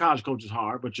mean, being a college coach is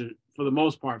hard, but you're, for the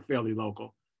most part, fairly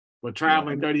local. But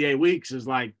traveling 38 weeks is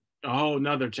like a whole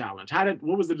nother challenge.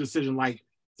 What was the decision like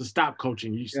to stop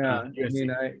coaching?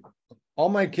 All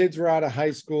my kids were out of high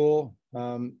school.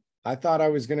 I thought I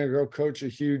was going to go coach a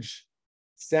huge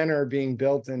center being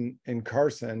built in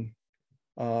Carson.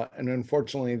 And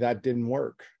unfortunately that didn't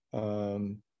work.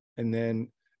 And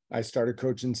then I started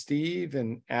coaching Steve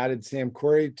and added Sam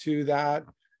Querrey to that.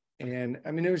 And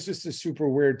I mean, it was just a super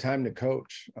weird time to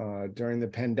coach during the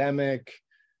pandemic.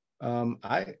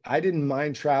 I didn't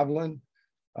mind traveling,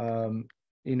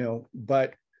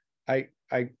 but I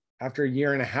after a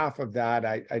year and a half of that,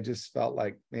 I just felt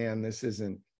like, man, this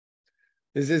isn't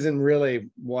really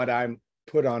what I'm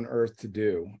put on earth to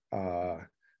do.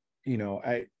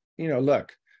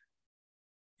 Look,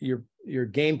 you're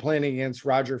game planning against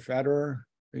Roger Federer,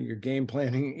 you're game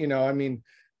planning,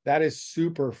 that is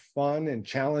super fun and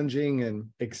challenging and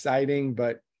exciting,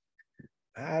 but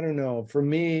I don't know, for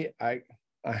me, I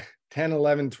 10,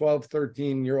 11, 12,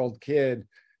 13-year-old kid,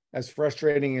 as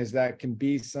frustrating as that can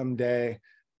be someday,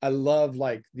 I love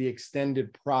like the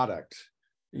extended product.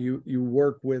 You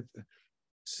work with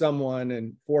someone,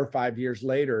 and 4 or 5 years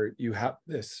later, you have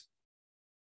this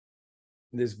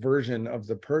version of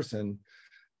the person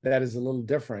that is a little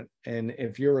different. And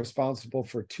if you're responsible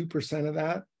for 2% of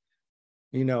that,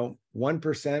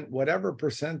 1%, whatever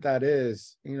percent that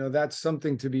is, that's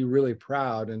something to be really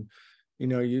proud. And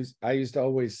I used to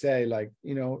always say, like,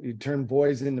 you turn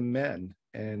boys into men,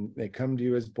 and they come to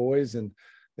you as boys and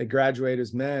they graduate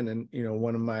as men. And,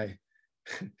 one of my,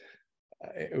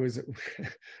 it was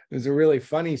a really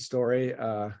funny story.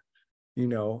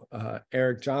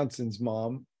 Eric Johnson's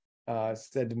mom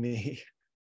said to me,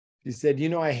 she said,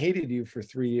 I hated you for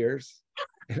 3 years.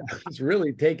 And I was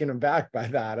really taken aback by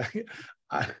that.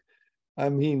 I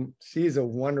mean, she's a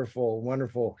wonderful,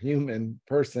 wonderful human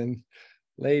person,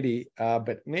 lady,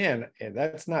 but man,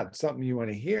 that's not something you want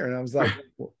to hear. And I was like,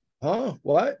 huh,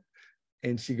 what?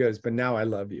 And she goes, but now I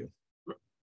love you.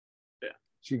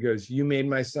 She goes, you made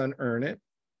my son earn it.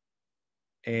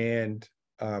 And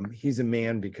he's a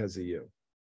man because of you.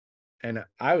 And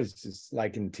I was just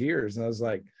like in tears. And I was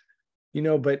like,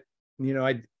 but,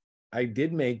 I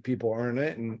did make people earn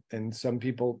it. And some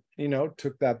people,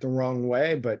 took that the wrong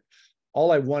way. But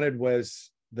all I wanted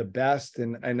was the best.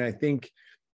 And I think,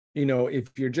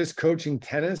 if you're just coaching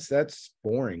tennis, that's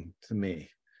boring to me.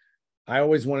 I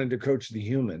always wanted to coach the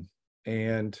human.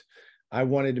 And I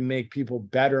wanted to make people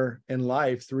better in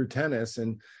life through tennis.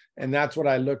 And that's what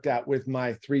I looked at with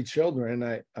my 3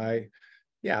 children. I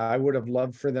would have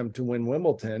loved for them to win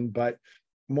Wimbledon, but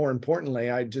more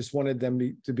importantly, I just wanted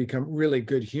them to become really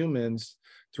good humans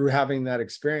through having that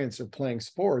experience of playing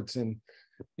sports. And,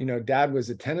 Dad was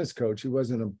a tennis coach. He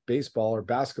wasn't a baseball or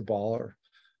basketball or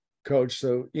coach.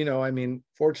 So,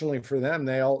 fortunately for them,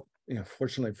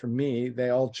 fortunately for me, they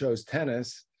all chose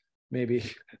tennis. Maybe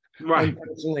Right.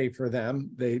 Unfortunately for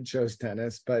them, they chose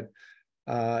tennis, but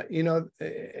I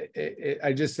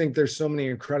just think there's so many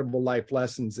incredible life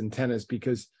lessons in tennis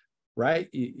because, right,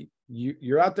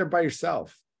 you're out there by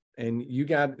yourself, and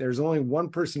there's only one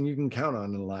person you can count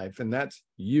on in life, and that's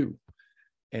you.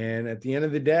 And at the end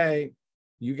of the day,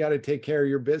 you got to take care of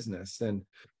your business. And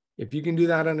if you can do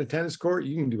that on a tennis court,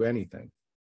 you can do anything.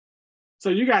 So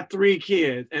you got 3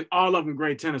 kids, and all of them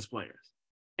great tennis players.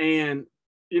 And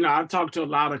I've talked to a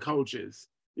lot of coaches,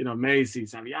 Macy,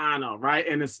 Saviano, right?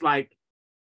 And it's like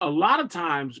a lot of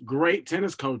times great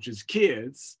tennis coaches,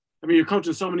 kids, you're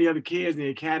coaching so many other kids in the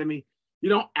academy, you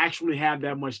don't actually have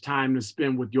that much time to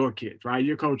spend with your kids, right?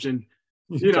 You're coaching,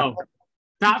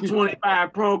 top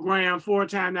 25 program,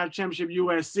 4-time national championship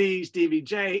USC, Stevie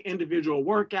J, individual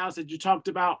workouts that you talked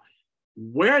about.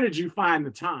 Where did you find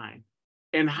the time?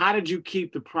 And how did you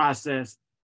keep the process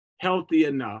healthy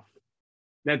enough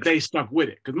that they stuck with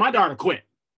it? Because my daughter quit.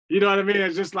 You know what I mean?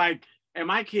 It's just like, and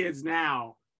my kids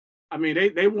now,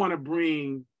 they want to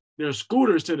bring their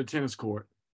scooters to the tennis court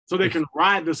so they can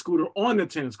ride the scooter on the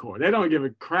tennis court. They don't give a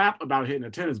crap about hitting a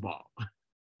tennis ball.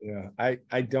 Yeah,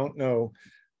 I don't know.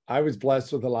 I was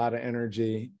blessed with a lot of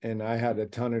energy, and I had a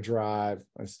ton of drive.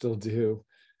 I still do.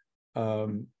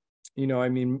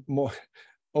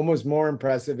 Almost more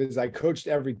impressive is I coached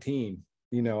every team.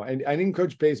 And I didn't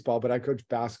coach baseball, but I coached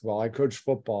basketball. I coached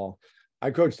football.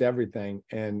 I coached everything,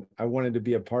 and I wanted to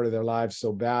be a part of their lives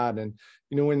so bad. And,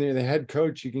 when you're the head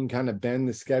coach, you can kind of bend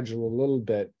the schedule a little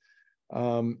bit.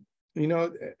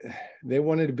 They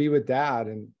wanted to be with Dad,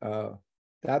 and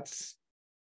that's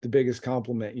the biggest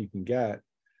compliment you can get.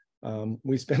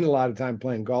 We spend a lot of time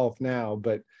playing golf now,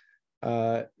 but,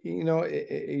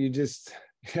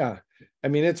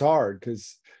 it's hard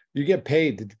because you get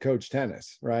paid to coach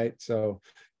tennis, right? So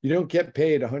you don't get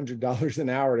paid $100 an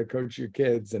hour to coach your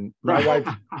kids. And my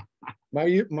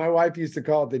wife used to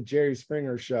call it the Jerry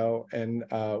Springer show. And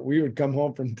we would come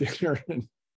home from dinner, and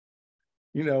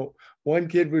one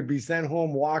kid would be sent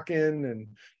home walking, and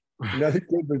another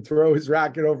kid would throw his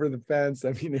racket over the fence.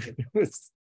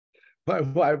 My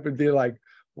wife would be like,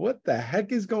 what the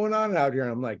heck is going on out here?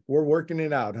 And I'm like, we're working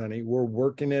it out, honey. We're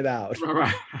working it out.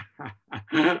 Right.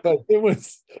 But it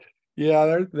was,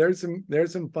 there's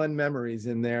some fun memories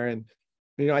in there. And,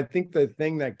 I think the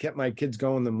thing that kept my kids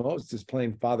going the most is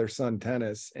playing father-son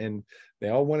tennis. And they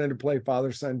all wanted to play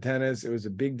father-son tennis. It was a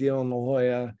big deal in La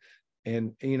Jolla.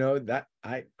 And, that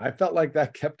I felt like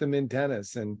that kept them in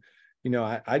tennis. And,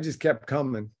 I just kept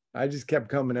coming. I just kept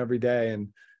coming every day. And,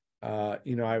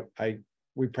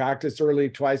 we practiced early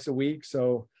twice a week.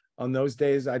 So on those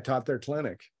days I taught their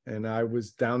clinic, and I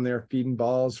was down there feeding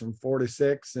balls from 4 to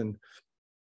 6. And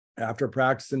after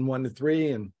practicing 1 to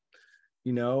 3, and,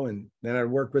 and then I'd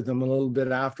work with them a little bit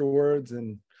afterwards.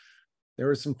 And there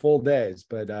were some full days,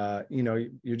 but,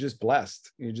 you're just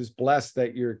blessed. You're just blessed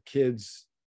that your kids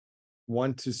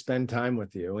want to spend time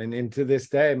with you. And to this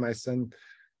day, my son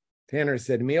Tanner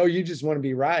said to me, "Oh, you just want to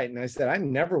be right." And I said, "I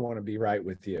never want to be right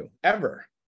with you, ever.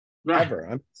 Right.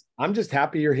 Ever. I'm just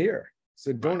happy you're here.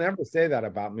 So don't ever say that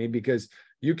about me, because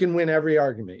you can win every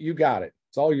argument. You got it.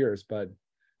 It's all yours, bud.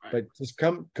 Right. But just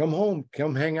come home,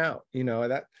 come hang out.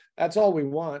 That's all we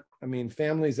want.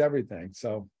 Family's everything.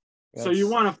 So you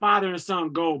want a father and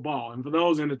son gold ball. And for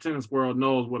those in the tennis world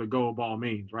knows what a gold ball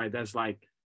means, right? That's like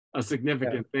a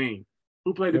significant thing.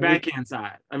 Who played the backhand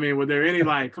side? Were there any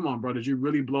come on, bro, did you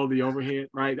really blow the overhead?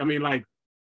 Right.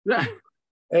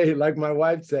 Hey, like my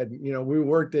wife said, we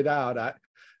worked it out.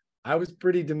 I was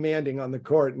pretty demanding on the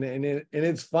court, and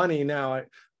it's funny now.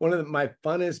 One of my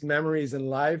funnest memories in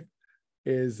life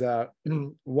is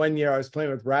one year I was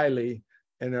playing with Riley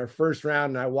in our first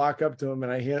round, and I walk up to him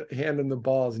and I hand him the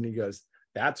balls, and he goes,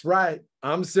 "That's right.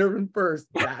 I'm serving first.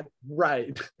 That's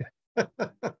right."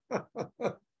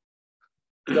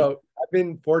 So I've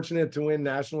been fortunate to win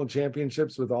national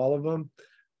championships with all of them.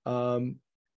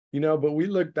 But we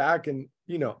look back and,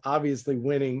 obviously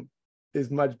winning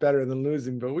is much better than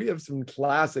losing, but we have some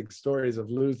classic stories of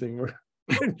losing where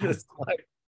we're just like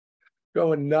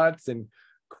going nuts and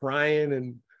crying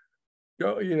and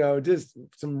just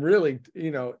some really,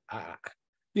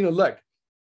 look,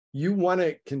 you want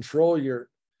to control you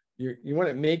want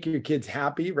to make your kids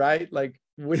happy, right? Like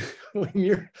when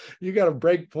you got a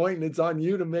break point and it's on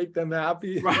you to make them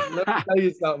happy. Right. Let me tell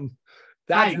you something.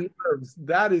 That's nerves.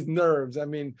 That is nerves. I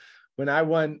mean,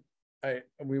 when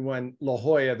we won La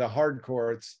Jolla, the hard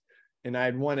courts, and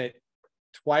I'd won it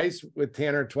twice with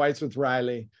Tanner, twice with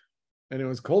Riley, and it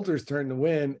was Coulter's turn to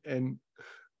win, and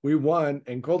we won,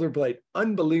 and Coulter played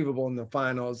unbelievable in the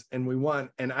finals, and we won,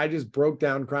 and I just broke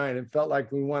down crying. It felt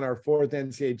like we won our 4th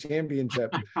NCAA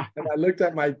championship. And I looked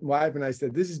at my wife and I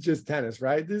said, this is just tennis,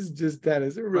 right? This is just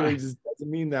tennis. It really just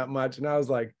doesn't mean that much. And I was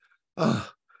like, oh,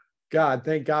 God,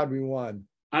 thank God we won.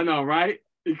 I know, right?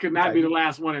 You could not be the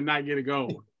last one and not get a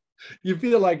goal. You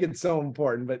feel like it's so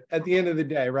important, but at the end of the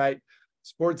day, right?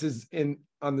 Sports is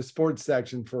on the sports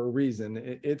section for a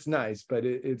reason. It's nice, but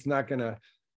it's not going to,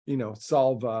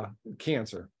 solve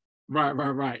cancer.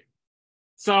 Right.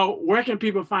 So where can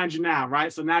people find you now,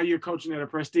 right? So now you're coaching at a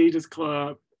prestigious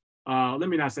club. Let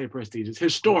me not say prestigious,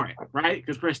 historic, right?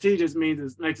 Because prestigious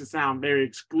makes it sound very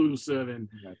exclusive and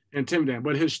intimidating,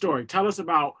 but historic. Tell us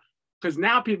about, because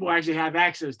now people actually have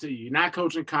access to you. You're not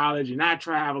coaching college, you're not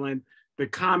traveling. The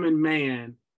common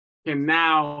man can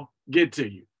now get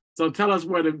to you. So tell us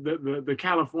where the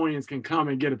Californians can come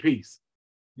and get a piece.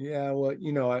 Yeah, well,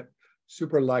 I'm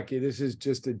super lucky. This is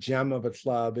just a gem of a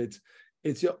club.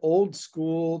 It's an old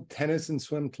school tennis and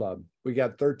swim club. We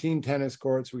got 13 tennis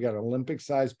courts. We got an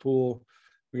Olympic-sized pool.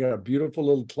 We got a beautiful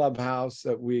little clubhouse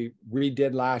that we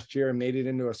redid last year and made it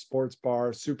into a sports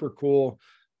bar. Super cool.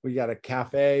 We got a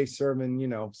cafe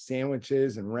serving,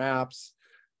 sandwiches and wraps.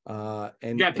 And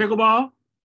you got pickleball?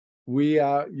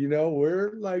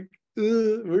 We're like,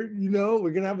 we're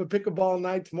gonna have a pickleball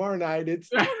night tomorrow night. It's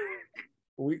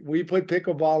we put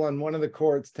pickleball on one of the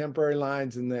courts, temporary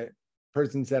lines, and the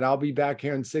person said, I'll be back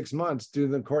here in 6 months, do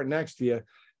the court next to you.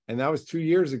 And that was 2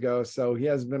 years ago. So he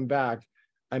hasn't been back.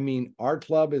 I mean, our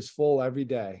club is full every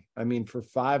day. I mean, for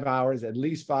 5 hours, at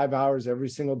least 5 hours every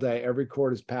single day, every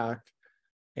court is packed,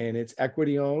 and it's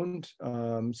equity owned.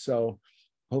 So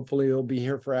hopefully it'll be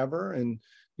here forever. And,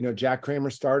 Jack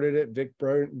Kramer started it. Vic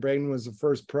Braden was the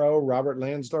first pro. Robert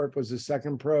Lansdorp was the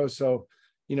second pro. So,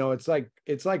 it's like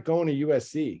going to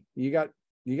USC. You got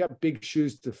big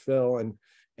shoes to fill, and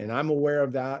I'm aware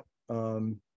of that.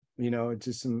 It's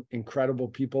just some incredible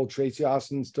people. Tracy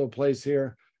Austin still plays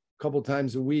here a couple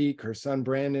times a week. Her son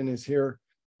Brandon is here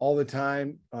all the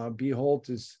time. B. Holt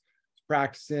is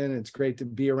practicing. It's great to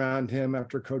be around him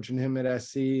after coaching him at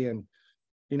SC. And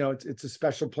it's a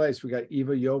special place. We got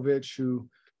Eva Jovic, who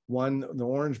won the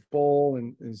Orange Bowl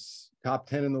and is top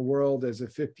 10 in the world as a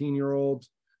 15-year-old.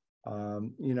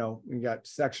 We got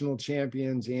sectional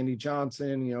champions, Andy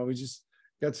Johnson. We just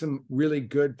got some really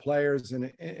good players,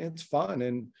 and it's fun.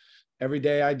 And every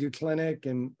day I do clinic,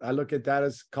 and I look at that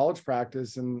as college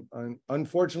practice. And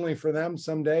unfortunately for them,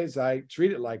 some days I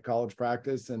treat it like college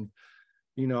practice. And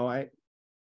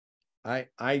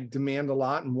I demand a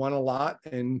lot and want a lot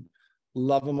and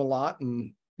love them a lot,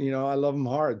 and I love them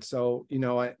hard. So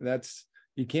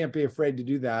you can't be afraid to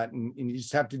do that, and you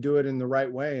just have to do it in the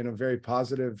right way, in a very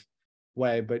positive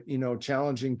way. But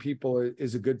challenging people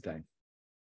is a good thing.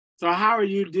 So how are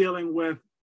you dealing with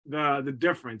the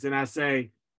difference? And I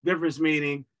say difference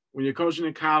meaning when you're coaching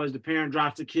in college, the parent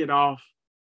drops the kid off.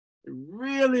 It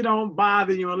really don't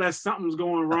bother you unless something's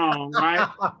going wrong, right?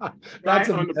 That's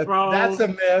right? That's a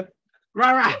myth.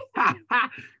 Right.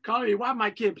 Call you, why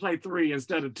my kid play 3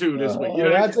 instead of 2 this week?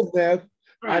 That's a myth.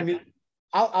 Right. I mean,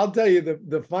 I'll tell you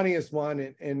the funniest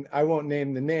one, and I won't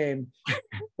name the name,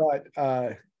 but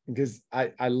because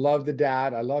I love the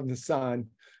dad, I love the son,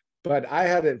 but I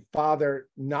had a father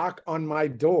knock on my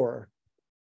door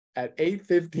at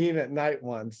 8:15 at night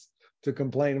once to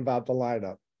complain about the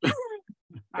lineup.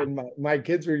 And my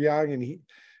kids were young, and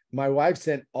my wife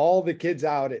sent all the kids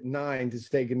out at 9 to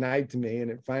say goodnight to me,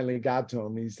 and it finally got to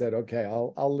him. He said, okay,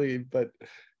 I'll leave. But,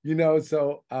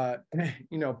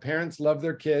 parents love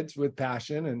their kids with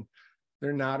passion, and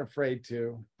they're not afraid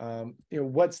to.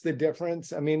 What's the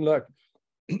difference? I mean, look,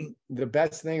 the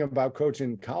best thing about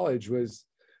coaching college was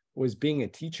being a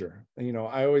teacher.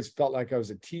 I always felt like I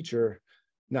was a teacher,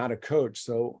 not a coach.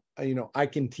 So, I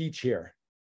can teach here,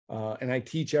 and I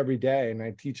teach every day, and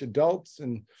I teach adults,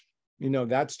 and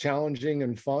that's challenging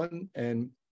and fun.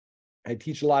 And I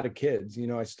teach a lot of kids.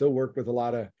 I still work with a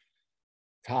lot of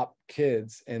top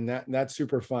kids, and that's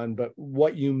super fun. But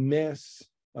what you miss,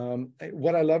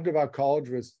 what I loved about college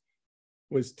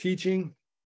was teaching,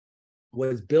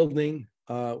 was building.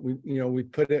 We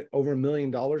put it over $1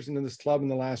 million into this club in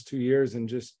the last 2 years, and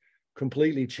just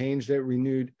completely changed it,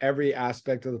 renewed every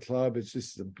aspect of the club. It's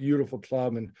just a beautiful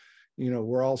club, and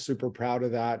we're all super proud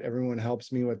of that. Everyone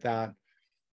helps me with that.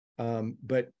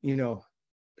 But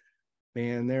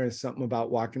man, there is something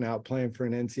about walking out playing for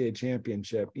an NCAA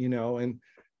championship, and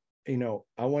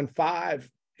I won 5,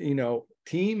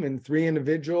 team and 3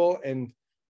 individual, and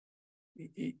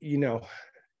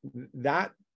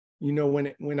that,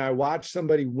 when I watch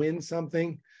somebody win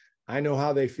something, I know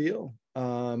how they feel,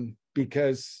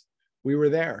 because we were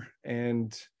there.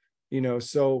 And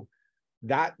so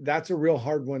that's a real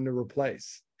hard one to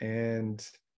replace, and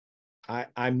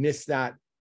I miss that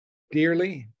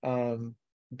dearly.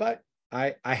 But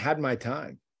I had my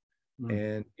time,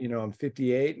 and I'm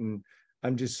 58, and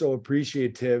I'm just so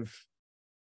appreciative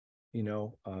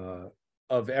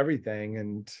of everything.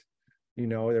 And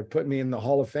they're putting me in the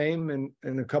Hall of Fame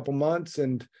in a couple months,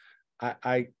 and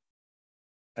I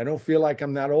don't feel like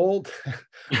I'm that old.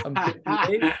 I'm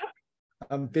 58.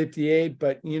 I'm 58,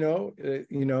 but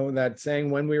that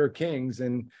saying, when we were kings,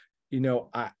 and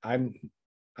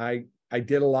I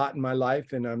did a lot in my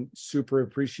life, and I'm super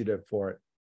appreciative for it.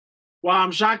 Well,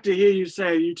 I'm shocked to hear you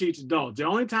say you teach adults. The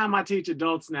only time I teach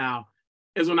adults now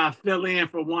is when I fill in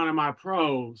for one of my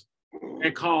pros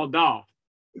and called off.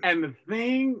 And the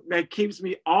thing that keeps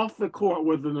me off the court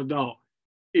with an adult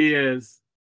is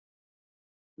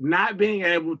not being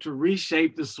able to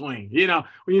reshape the swing.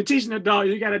 When you teach an adult,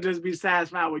 you got to just be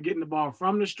satisfied with getting the ball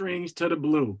from the strings to the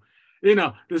blue.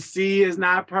 The C is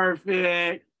not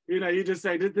perfect. You just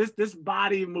say this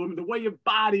body movement, the way your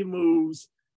body moves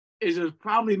is just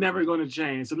probably never going to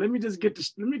change. So let me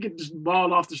get this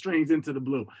ball off the strings into the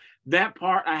blue. That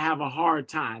part I have a hard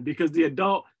time, because the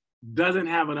adult doesn't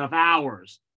have enough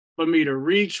hours for me to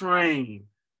retrain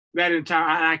that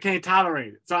entire. I can't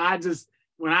tolerate it. So I just,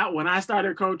 when I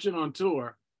started coaching on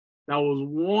tour, that was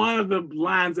one of the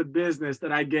lines of business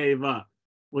that I gave up,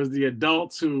 was the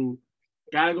adults who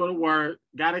got to go to work,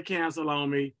 got to cancel on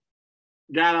me,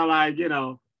 got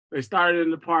to they started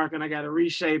in the park and I got to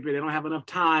reshape it. They don't have enough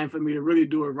time for me to really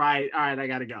do it right. All right, I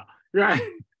got to go. Right.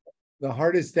 The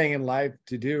hardest thing in life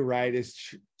to do, right,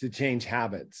 is to change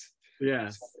habits.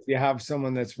 Yes. So if you have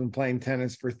someone that's been playing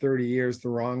tennis for 30 years the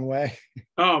wrong way,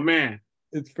 oh man,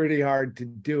 it's pretty hard to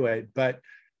do it. But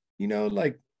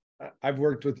I've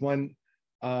worked with one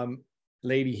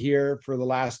lady here for the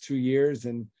last 2 years,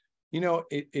 and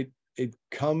it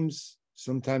comes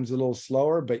sometimes a little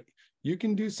slower, but you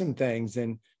can do some things.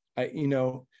 And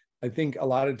I think a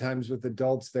lot of times with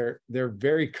adults, they're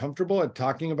very comfortable at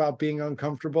talking about being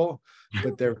uncomfortable,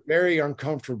 but they're very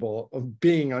uncomfortable of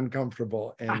being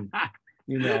uncomfortable. And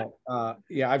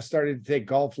I've started to take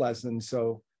golf lessons.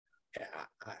 So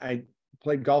I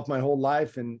played golf my whole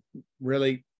life, and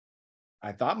really,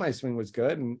 I thought my swing was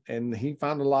good, and he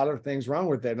found a lot of things wrong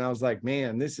with it. And I was like,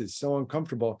 man, this is so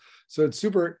uncomfortable. So it's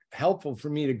super helpful for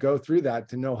me to go through that,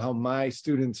 to know how my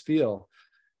students feel.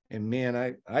 And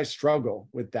man, I struggle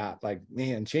with that. Like,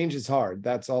 man, change is hard.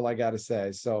 That's all I got to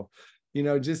say. So,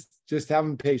 just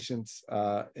having patience.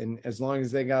 And as long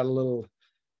as they got a little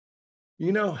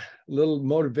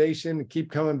motivation to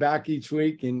keep coming back each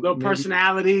week, and little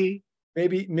personality.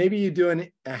 Maybe you do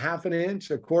a half an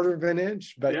inch, a quarter of an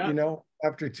inch, but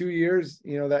after 2 years,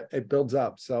 that it builds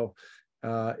up. So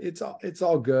it's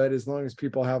all good, as long as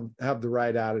people have the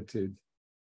right attitude.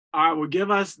 All right, well, give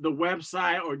us the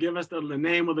website, or give us the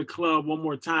name of the club one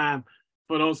more time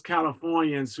for those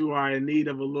Californians who are in need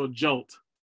of a little jolt.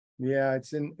 Yeah,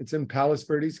 it's in Palos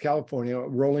Verdes, California,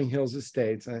 Rolling Hills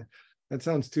Estates. That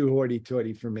sounds too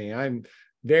hoity-toity for me. I'm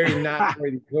very not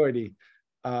hoity-toity,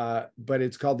 but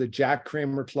it's called the Jack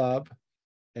Kramer Club.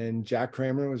 And Jack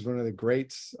Kramer was one of the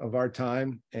greats of our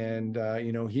time. And,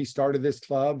 he started this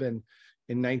club, and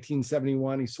in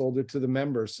 1971, he sold it to the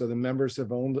members. So the members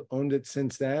have owned it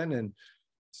since then, and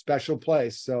special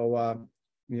place. So,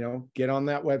 get on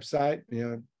that website,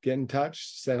 get in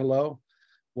touch, say hello,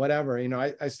 whatever.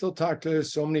 I still talk to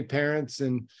so many parents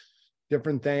and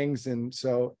different things. And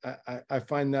so I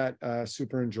find that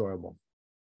super enjoyable.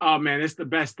 Oh man, it's the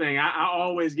best thing. I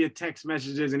always get text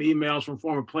messages and emails from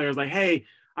former players like, hey,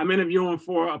 I'm interviewing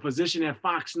for a position at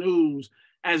Fox News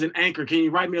as an anchor. Can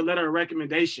you write me a letter of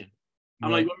recommendation? I'm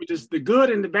like, you want me just the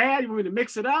good and the bad? You want me to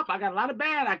mix it up? I got a lot of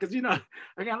bad, because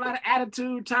I got a lot of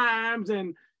attitude times,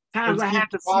 and times I had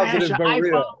to smash your iPhone.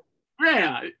 Real.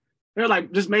 Yeah, they're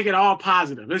like, just make it all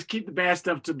positive. Let's keep the bad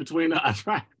stuff between us,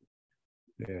 right?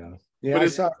 Yeah.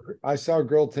 But I saw a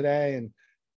girl today, and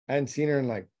I hadn't seen her in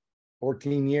like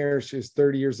 14 years. She was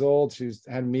 30 years old.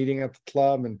 Had a meeting at the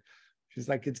club, and she's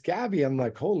like, "It's Gabby." I'm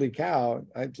like, "Holy cow.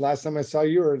 Last time I saw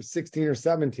you were 16 or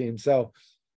 17. So,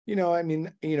 I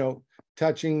mean,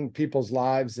 touching people's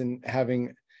lives and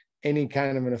having any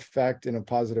kind of an effect in a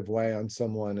positive way on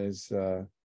someone is,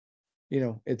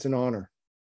 it's an honor.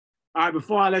 All right,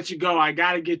 before I let you go, I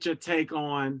got to get your take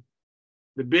on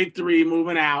the big three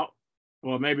moving out,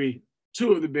 or maybe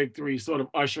two of the big three sort of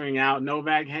ushering out,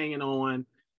 Novak hanging on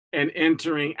and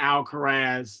entering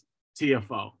Alcaraz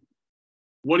TFO.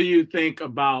 What do you think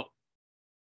about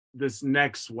this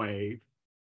next wave?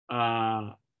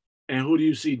 And who do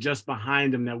you see just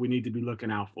behind them that we need to be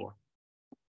looking out for?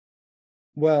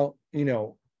 Well,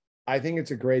 I think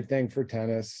it's a great thing for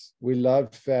tennis. We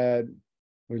loved Fed.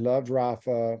 We loved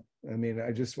Rafa. I mean,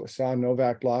 I just saw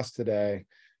Novak lost today.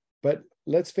 But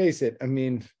let's face it. I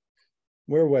mean,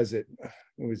 where was it?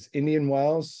 It was Indian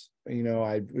Wells.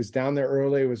 I was down there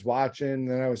early, was watching,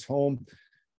 then I was home.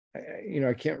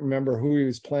 I can't remember who he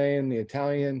was playing, the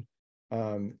Italian.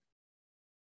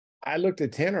 I looked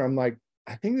at Tanner. I'm like,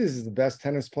 I think this is the best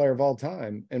tennis player of all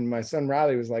time. And my son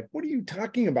Riley was like, "What are you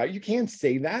talking about? You can't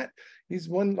say that. He's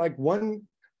won like one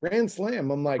Grand Slam."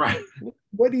 I'm like, right.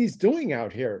 What he's doing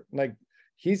out here? Like,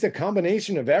 he's a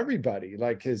combination of everybody.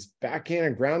 Like, his backhand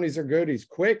and groundies are good. He's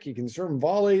quick. He can serve and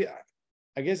volley.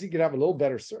 I guess he could have a little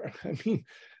better serve. I mean,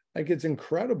 like, it's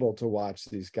incredible to watch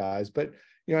these guys. But,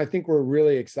 I think we're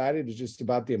really excited just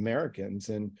about the Americans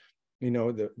and,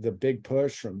 the big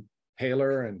push from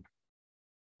Taylor and,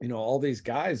 all these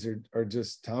guys are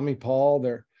just Tommy Paul.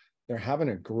 They're having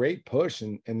a great push,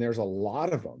 and there's a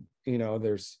lot of them.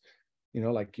 There's,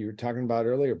 like you were talking about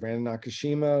earlier, Brandon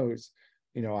Nakashima, who's,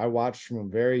 I watched from a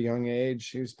very young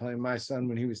age. He was playing my son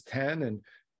when he was 10, and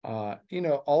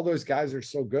all those guys are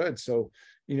so good. So,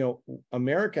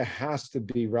 America has to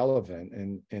be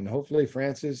relevant, and hopefully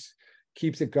Francis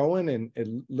keeps it going, and it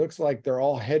looks like they're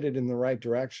all headed in the right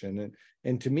direction.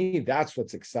 And to me, that's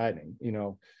what's exciting.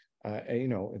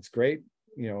 It's great.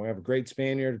 We have a great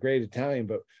Spaniard, great Italian,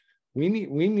 but we need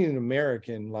an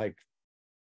American like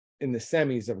in the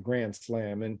semis of Grand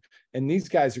Slam, and these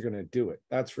guys are going to do it.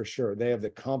 That's for sure. They have the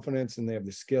confidence and they have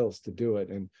the skills to do it,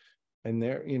 and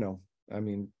they're, I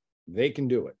mean, they can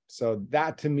do it. So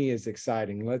that to me is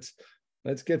exciting.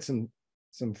 Let's get some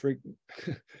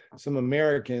some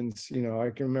Americans. I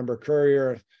can remember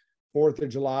Courier, 4th of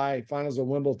July, finals of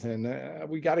Wimbledon.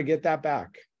 We got to get that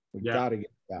back. We got to get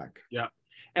it back. Yeah.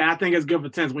 And I think it's good for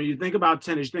tennis. When you think about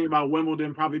tennis, you think about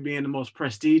Wimbledon probably being the most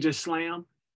prestigious slam.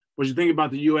 But you think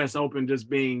about the US Open just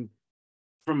being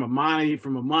from a money,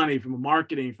 from a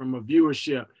marketing, from a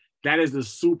viewership, that is the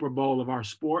Super Bowl of our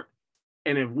sport.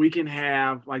 And if we can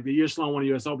have, like the year Sloan won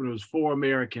the US Open, it was 4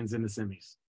 Americans in the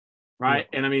semis, right?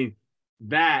 Yeah. And I mean,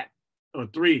 that, or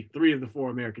three of the 4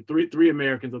 Americans, three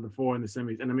Americans of the 4 in the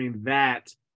semis. And I mean,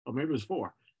 that, or maybe it was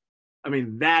 4. I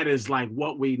mean, that is like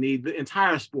what we need, the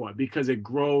entire sport, because it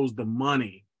grows the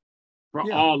money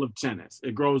for all of tennis.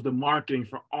 It grows the marketing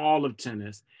for all of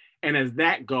tennis. And as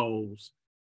that goes,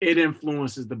 it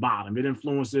influences the bottom. It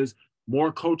influences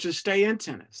more coaches stay in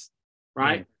tennis,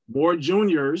 right? More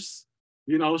juniors,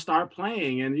 start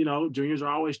playing. And, juniors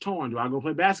are always torn. Do I go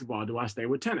play basketball? Do I stay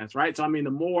with tennis, right? So, I mean,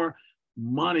 the more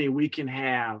money we can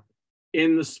have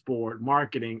in the sport,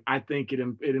 marketing, I think it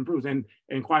improves. And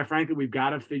quite frankly, we've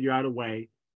got to figure out a way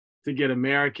to get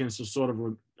Americans to sort of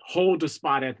hold the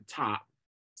spot at the top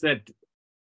so that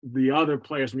the other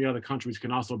players from the other countries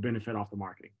can also benefit off the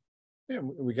marketing. Yeah,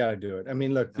 we got to do it. I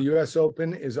mean, look, the US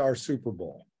Open is our Super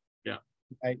Bowl. Yeah.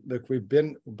 Look,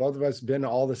 both of us been to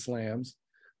all the slams.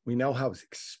 We know how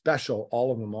special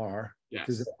all of them are,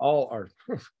 because they all are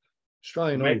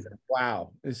Australian Open.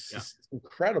 Wow. It's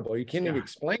incredible. You can't even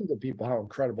explain to people how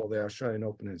incredible the Australian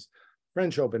Open is.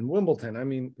 French Open, Wimbledon. I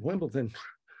mean, Wimbledon,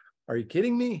 are you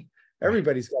kidding me?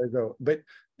 Everybody's got to go. But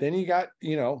then you got,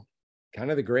 kind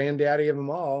of the granddaddy of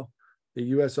them all, the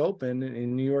US Open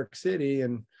in New York City.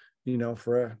 And,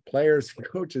 for players and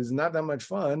coaches, not that much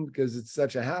fun because it's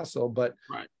such a hassle, but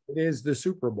it is the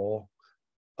Super Bowl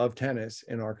of tennis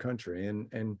in our country.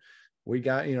 And we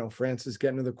got, Francis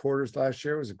getting to the quarters last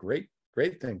year was a great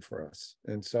thing for us.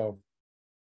 And so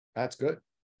that's good.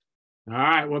 All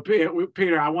right. Well,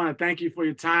 Peter, I want to thank you for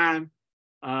your time.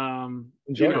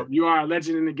 You are a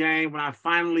legend in the game. When I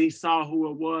finally saw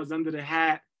who it was under the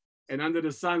hat and under the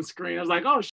sunscreen, I was like,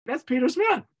 oh, that's Peter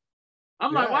Smith.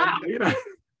 I'm like, wow.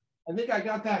 I think I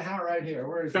got that hat right here.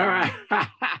 Where is it? All right.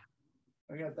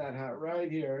 I got that hat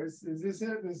right here. Is this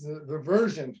it? This is the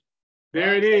version.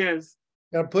 There it is.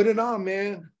 Gotta put it on,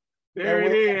 man. There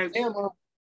it is.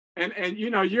 And you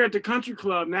know, you're at the country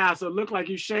club now, so it looked like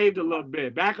you shaved a little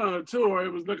bit. Back on the tour, it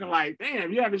was looking like,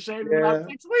 damn, you haven't shaved in about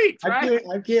 6 weeks, right?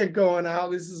 I can't go on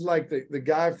out. This is like the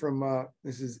guy from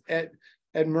this is Ed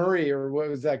Murray, or what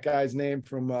was that guy's name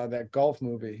from that golf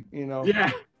movie, you know?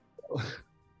 Yeah.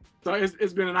 So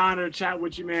it's been an honor to chat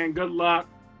with you, man. Good luck.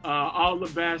 All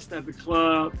the best at the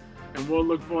club. And we'll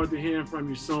look forward to hearing from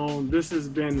you soon. This has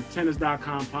been the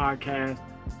Tennis.com podcast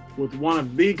with one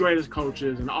of the greatest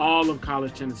coaches in all of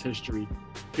college tennis history,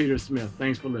 Peter Smith.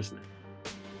 Thanks for listening.